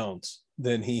touchdowns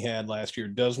than he had last year.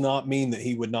 Does not mean that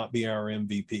he would not be our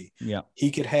MVP. Yeah. He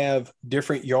could have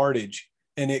different yardage,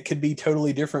 and it could be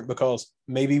totally different because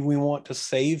maybe we want to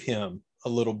save him a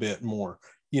little bit more.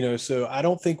 So I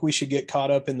don't think we should get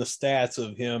caught up in the stats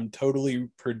of him totally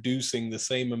producing the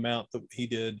same amount that he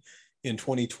did in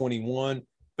 2021.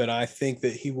 But I think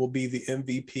that he will be the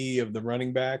MVP of the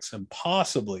running backs and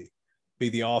possibly be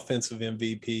the offensive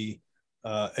MVP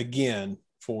again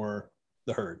for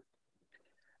the Herd.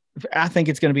 I think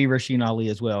it's going to be Rasheen Ali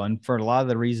as well. And for a lot of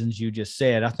the reasons you just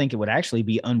said, I think it would actually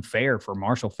be unfair for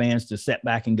Marshall fans to sit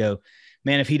back and go,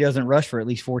 man, if he doesn't rush for at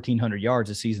least 1,400 yards,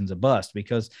 the season's a bust,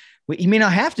 because he may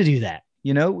not have to do that.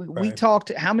 We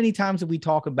talked, how many times did we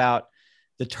talk about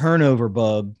the turnover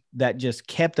bug that just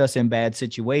kept us in bad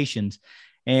situations?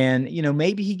 And,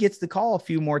 maybe he gets the call a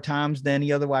few more times than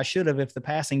he otherwise should have if the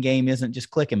passing game isn't just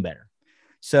clicking better.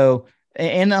 So,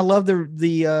 and I love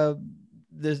the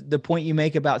point you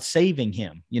make about saving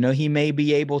him. He may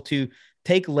be able to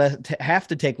have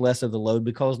to take less of the load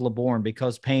because LeBourne,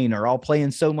 because Payne are all playing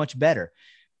so much better.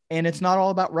 And it's not all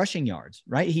about rushing yards,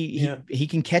 right? He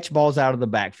can catch balls out of the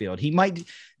backfield.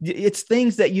 It's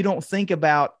things that you don't think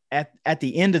about at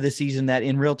the end of the season that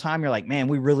in real time, you're like, man,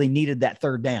 we really needed that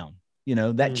third down.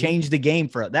 That changed the game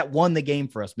for us. That won the game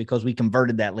for us because we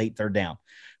converted that late third down.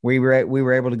 We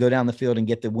were able to go down the field and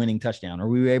get the winning touchdown, or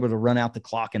we were able to run out the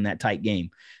clock in that tight game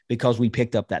because we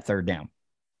picked up that third down.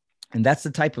 And that's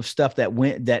the type of stuff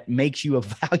that makes you a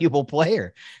valuable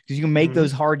player, because you can make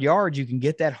those hard yards. You can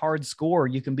get that hard score.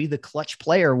 You can be the clutch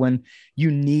player when you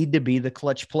need to be the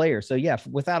clutch player. So yeah,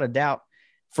 without a doubt,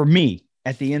 for me,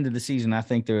 at the end of the season, I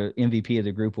think the MVP of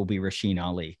the group will be Rasheen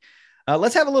Ali.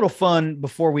 Let's have a little fun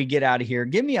before we get out of here.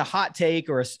 Give me a hot take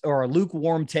or a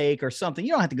lukewarm take or something.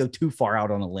 You don't have to go too far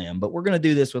out on a limb, but we're going to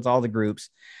do this with all the groups.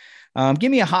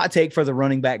 Give me a hot take for the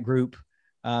running back group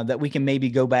that we can maybe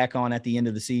go back on at the end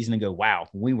of the season and go, wow,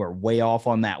 we were way off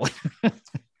on that one.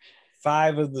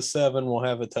 5 of the 7 will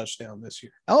have a touchdown this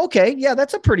year. Okay. Yeah,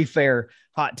 that's a pretty fair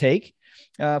hot take.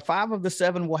 5 of the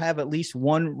 7 will have at least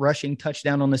one rushing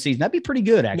touchdown on the season. That'd be pretty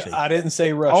good, actually. No, I didn't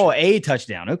say rushing. Oh, a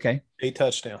touchdown. Okay. A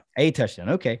touchdown.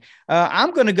 Okay.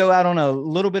 I'm going to go out on a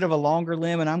little bit of a longer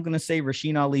limb, and I'm going to say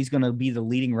Rasheen Ali is going to be the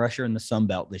leading rusher in the Sun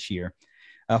Belt this year.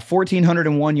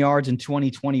 1,401 yards in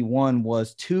 2021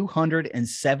 was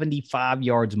 275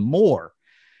 yards more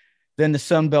than the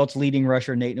Sun Belt's leading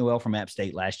rusher, Nate Noel from App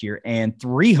State last year, and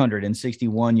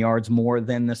 361 yards more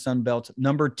than the Sun Belt's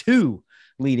number 2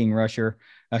 leading rusher,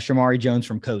 Shamari Jones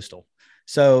from Coastal.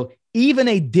 So even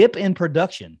a dip in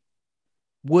production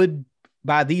would,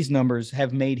 by these numbers,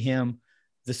 have made him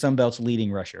the Sun Belt's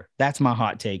leading rusher. That's my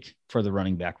hot take for the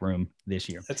running back room this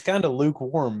year. That's kind of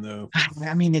lukewarm, though.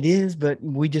 I mean, it is, but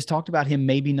we just talked about him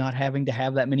maybe not having to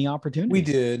have that many opportunities. We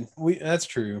did. That's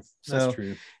true. That's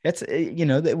true. It's,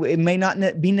 it may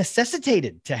not be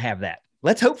necessitated to have that.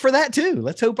 Let's hope for that too.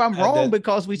 Let's hope I'm wrong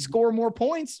because we score more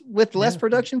points with less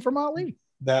production from Ali.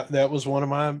 That was one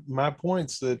of my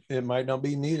points, that it might not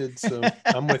be needed. So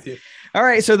I'm with you. All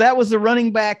right. So that was the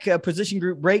running back position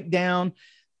group breakdown.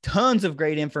 Tons of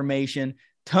great information,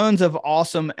 tons of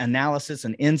awesome analysis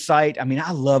and insight. I mean,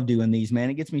 I love doing these, man.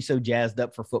 It gets me so jazzed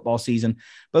up for football season.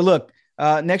 But look,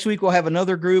 next week we'll have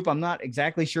another group. I'm not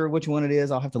exactly sure which one it is.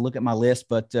 I'll have to look at my list,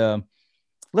 but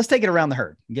let's take it around the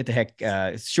herd and get the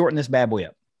heck, shorten this bad boy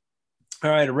up. All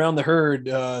right. Around the herd,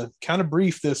 kind of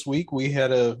brief this week. We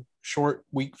had a short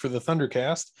week for the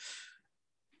Thundercast.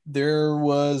 There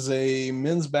was a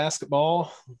men's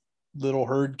basketball Little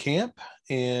Herd camp,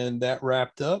 and that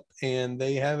wrapped up, and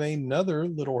they have another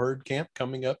Little Herd camp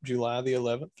coming up July the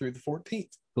 11th through the 14th.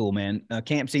 Cool, man.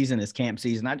 Camp season is camp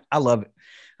season. I love it.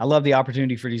 I love the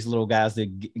opportunity for these little guys,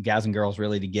 guys and girls,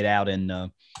 really, to get out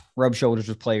and rub shoulders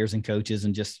with players and coaches,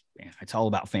 and just, it's all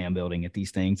about fan building at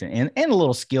these things, and a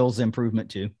little skills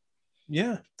improvement too.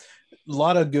 Yeah. A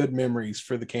lot of good memories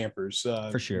for the campers.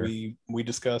 For sure. We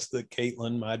discussed that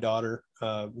Caitlin, my daughter,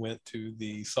 went to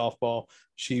the softball.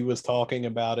 She was talking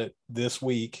about it this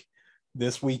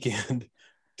weekend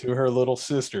to her little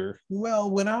sister.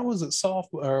 Well, when I was at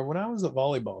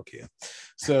volleyball camp.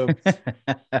 So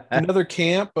another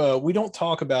camp, we don't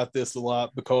talk about this a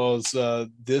lot because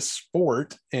this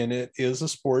sport, and it is a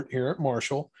sport here at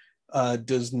Marshall,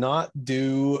 does not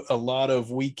do a lot of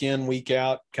week in, week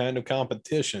out kind of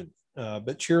competition.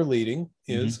 But cheerleading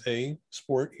is a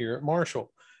sport here at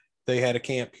Marshall. They had a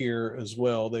camp here as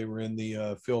well. They were in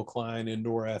the Phil Klein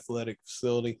Indoor Athletic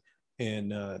Facility,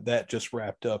 and that just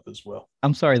wrapped up as well.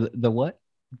 I'm sorry, the what?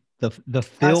 The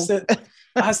Phil?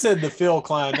 I said the Phil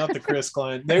Klein, not the Chris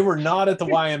Klein. They were not at the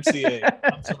YMCA.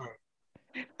 I'm sorry.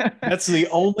 That's the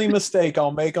only mistake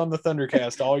I'll make on the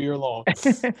Thundercast all year long.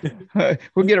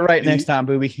 We'll get it right next time,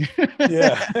 Booby.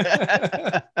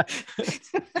 Yeah.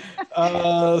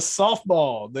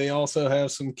 Softball. They also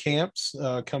have some camps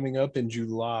coming up in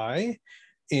July.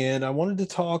 And I wanted to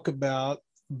talk about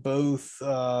both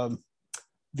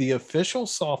the official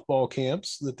softball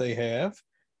camps that they have,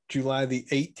 July the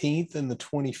 18th and the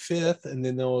 25th. And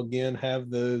then they'll again have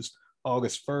those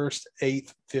August 1st,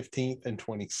 8th, 15th, and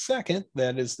 22nd.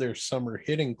 That is their summer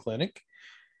hitting clinic.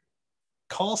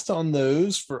 Cost on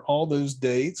those for all those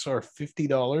dates are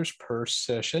 $50 per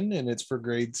session, and it's for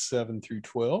grades 7 through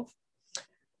 12.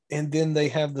 And then they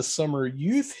have the summer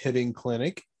youth hitting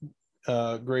clinic,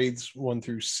 grades 1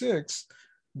 through 6,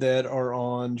 that are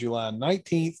on July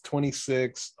 19th,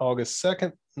 26th, August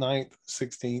 2nd, 9th,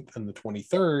 16th, and the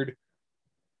 23rd,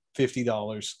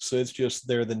 $50. So it's just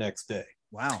there the next day.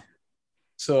 Wow.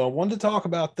 So I wanted to talk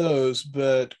about those,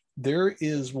 but there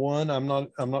is one, I'm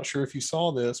not sure if you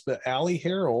saw this, but Allie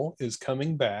Harrell is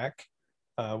coming back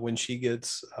when she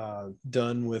gets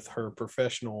done with her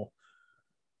professional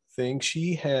thing.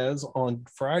 She has on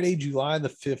Friday, July the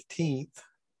 15th,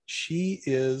 she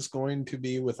is going to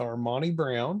be with Armani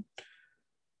Brown,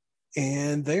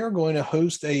 and they are going to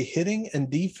host a hitting and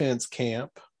defense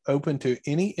camp open to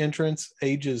any entrants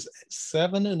ages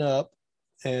 7 and up.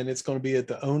 And it's going to be at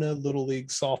the Ona Little League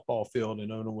softball field in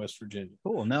Ona, West Virginia.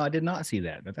 Cool. No, I did not see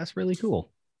that, but that's really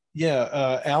cool.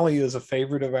 Yeah. Allie is a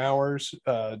favorite of ours.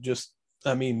 The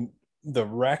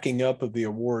racking up of the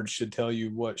awards should tell you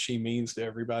what she means to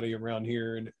everybody around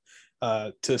here. And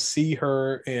to see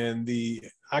her and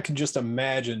I can just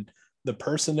imagine the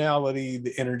personality,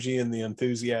 the energy, and the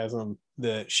enthusiasm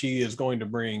that she is going to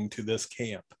bring to this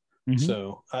camp. Mm-hmm.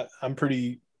 So I'm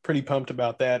pretty pumped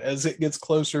about that. As it gets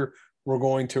closer, we're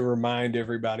going to remind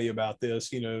everybody about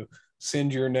this,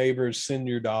 send your neighbors, send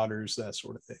your daughters, that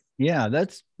sort of thing. Yeah,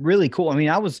 that's really cool. I mean,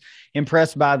 I was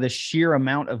impressed by the sheer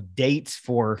amount of dates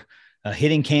for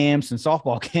hitting camps and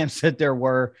softball camps that there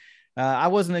were. I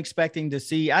wasn't expecting to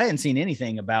see, I hadn't seen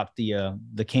anything about the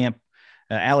camp,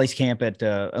 Allie's camp at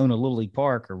Ona Little League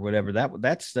Park or whatever.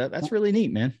 That's really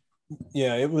neat, man.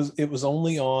 Yeah, it was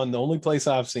only on, the only place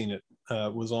I've seen it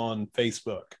was on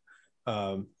Facebook.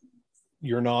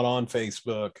 you're not on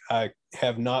Facebook. I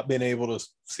have not been able to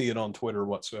see it on Twitter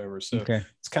whatsoever. So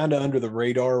it's kind of under the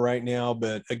radar right now.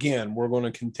 But again, we're going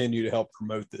to continue to help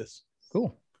promote this.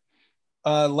 Cool.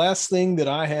 Last thing that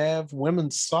I have,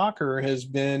 women's soccer has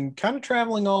been kind of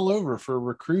traveling all over for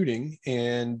recruiting,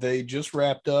 and they just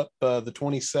wrapped up the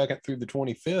 22nd through the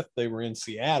 25th. They were in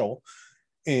Seattle,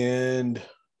 and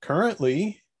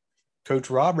currently Coach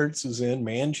Roberts is in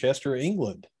Manchester,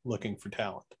 England, looking for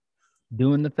talent.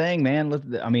 Doing the thing, man.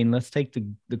 Let's take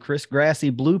the Chris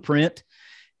Grassy blueprint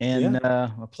and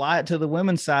apply it to the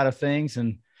women's side of things.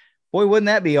 And boy, wouldn't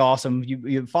that be awesome?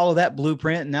 You follow that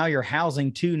blueprint, and now you're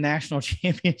housing 2 national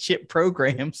championship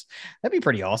programs. That'd be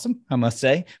pretty awesome, I must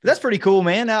say. But that's pretty cool,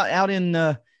 man. Out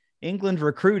in England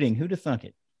recruiting. Who'd have thunk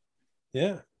it?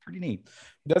 Yeah, pretty neat.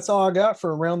 That's all I got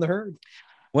for Around the Herd.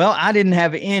 Well, I didn't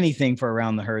have anything for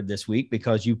Around the Herd this week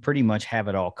because you pretty much have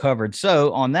it all covered.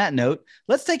 So on that note,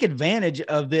 let's take advantage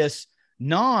of this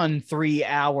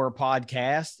non-3-hour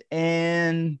podcast.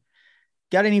 And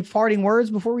got any parting words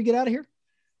before we get out of here?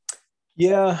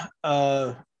 Yeah,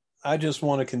 I just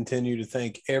want to continue to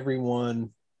thank everyone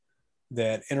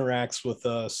that interacts with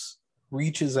us,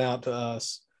 reaches out to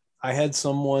us. I had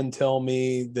someone tell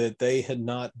me that they had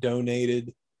not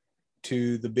donated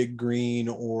to the Big Green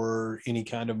or any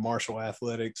kind of Marshall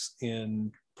athletics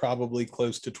in probably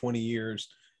close to 20 years.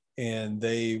 And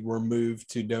they were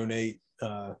moved to donate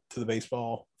to the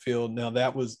baseball field. Now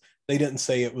they didn't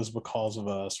say it was because of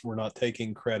us. We're not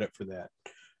taking credit for that.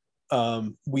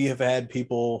 We have had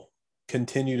people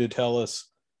continue to tell us,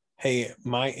 hey,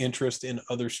 my interest in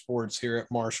other sports here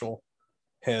at Marshall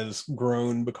has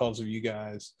grown because of you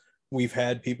guys. We've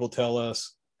had people tell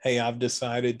us, hey, I've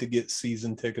decided to get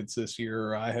season tickets this year,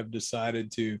 or I have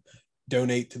decided to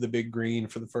donate to the Big Green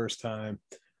for the first time.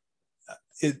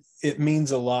 It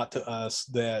means a lot to us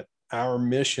that our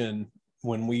mission,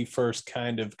 when we first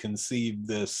kind of conceived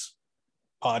this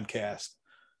podcast,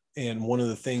 and one of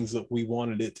the things that we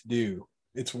wanted it to do,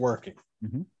 it's working.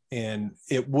 Mm-hmm. And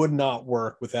it would not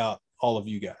work without all of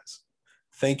you guys.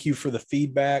 Thank you for the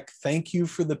feedback. Thank you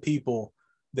for the people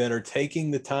that are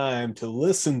taking the time to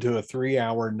listen to a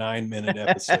 3-hour, 9-minute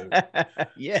episode.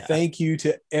 Yeah. Thank you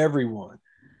to everyone.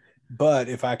 But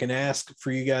if I can ask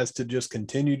for you guys to just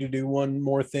continue to do one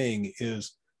more thing,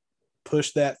 is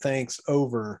push that thanks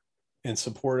over and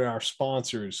support our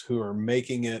sponsors who are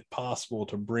making it possible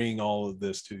to bring all of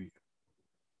this to you.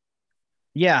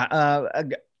 Yeah.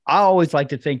 I always like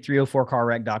to thank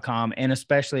 304carwreck.com and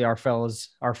especially our friends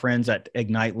at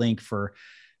Ignite Link for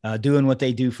doing what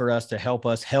they do for us to help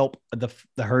us help the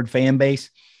Herd fan base.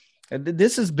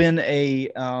 This has been a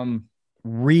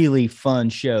really fun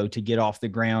show to get off the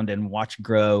ground and watch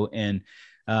grow and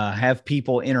have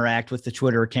people interact with the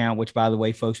Twitter account, which, by the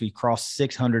way, folks, we crossed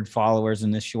 600 followers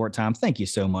in this short time. Thank you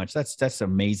so much. That's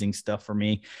amazing stuff for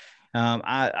me.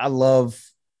 I love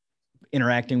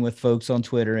interacting with folks on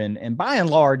Twitter, and by and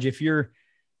large, if you're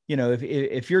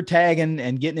tagging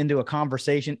and getting into a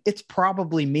conversation, it's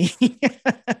probably me.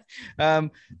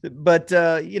 But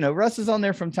Russ is on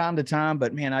there from time to time,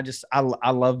 but man,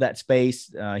 I love that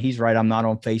space. He's right. I'm not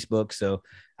on Facebook, so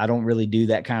I don't really do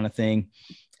that kind of thing.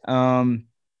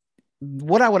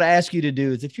 What I would ask you to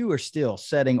do is, if you are still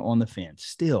sitting on the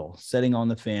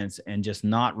fence and just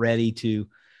not ready to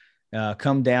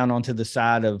come down onto the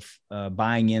side of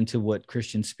buying into what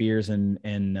Christian Spears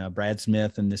and Brad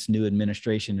Smith and this new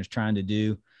administration is trying to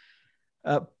do,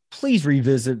 please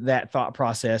revisit that thought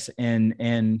process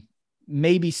and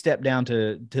maybe step down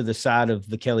to the side of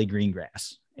the Kelly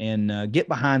Greengrass and get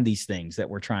behind these things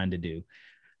that we're trying to do.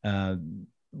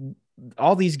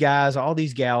 All these guys, all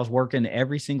these gals working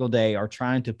every single day are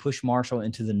trying to push Marshall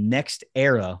into the next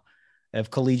era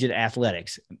of collegiate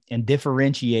athletics and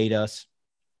differentiate us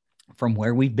from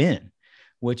where we've been,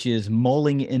 which is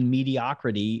mulling in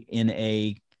mediocrity in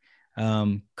a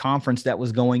conference that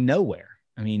was going nowhere.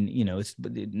 I mean, it's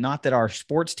not that our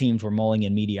sports teams were mulling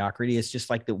in mediocrity. It's just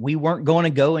like that we weren't going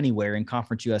to go anywhere in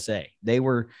Conference USA. They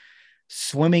were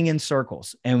swimming in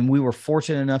circles, and we were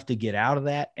fortunate enough to get out of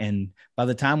that. And by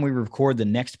the time we record the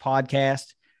next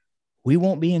podcast, we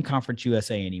won't be in Conference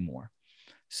USA anymore.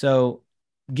 So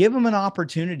give them an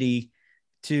opportunity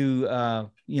to,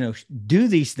 do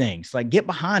these things, like get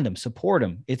behind them, support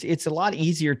them. It's a lot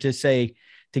easier to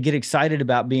get excited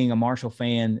about being a Marshall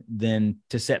fan than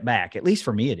to sit back. At least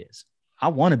for me, it is. I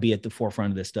want to be at the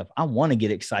forefront of this stuff. I want to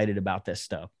get excited about this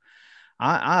stuff.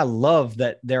 I love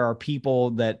that there are people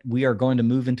that we are going to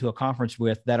move into a conference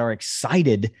with that are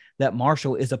excited that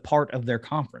Marshall is a part of their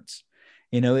conference.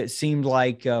 It seemed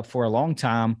like for a long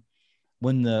time,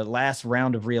 when the last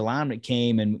round of realignment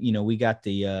came and, we got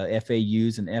the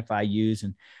FAUs and FIUs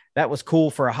and that was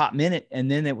cool for a hot minute. And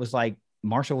then it was like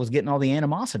Marshall was getting all the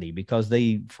animosity because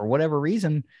they, for whatever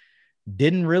reason,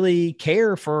 didn't really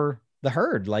care for the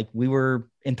herd like we were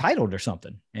entitled or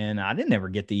something. And I didn't ever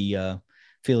get the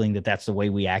feeling that that's the way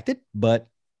we acted, but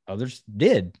others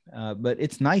did. But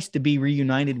it's nice to be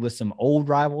reunited with some old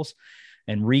rivals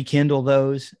and rekindle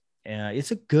those.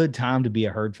 It's a good time to be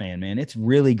a herd fan, man. It's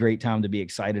really great time to be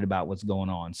excited about what's going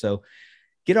on. So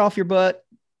get off your butt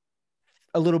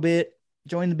a little bit,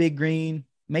 join the Big Green,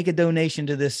 make a donation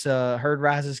to this Herd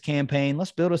Rises campaign.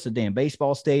 Let's build us a damn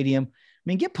baseball stadium. I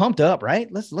mean, get pumped up,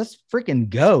 right? Let's freaking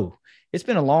go. It's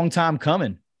been a long time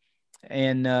coming.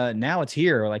 And now it's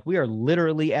here. Like, we are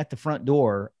literally at the front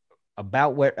door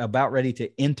about ready to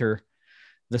enter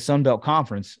the Sun Belt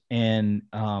Conference. And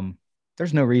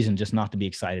there's no reason just not to be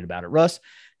excited about it. Russ,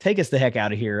 take us the heck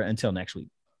out of here until next week.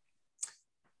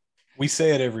 We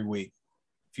say it every week.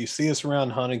 If you see us around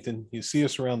Huntington, you see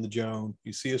us around the Joan,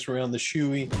 you see us around the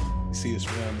Shoey, you see us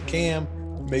around the Cam,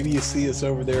 maybe you see us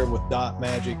over there with Dot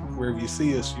Magic. Wherever you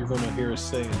see us, you're going to hear us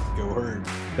saying, "Go Herd."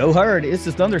 Go Herd. It's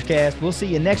the Thundercast. We'll see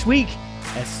you next week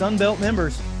as Sun Belt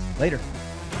members. Later.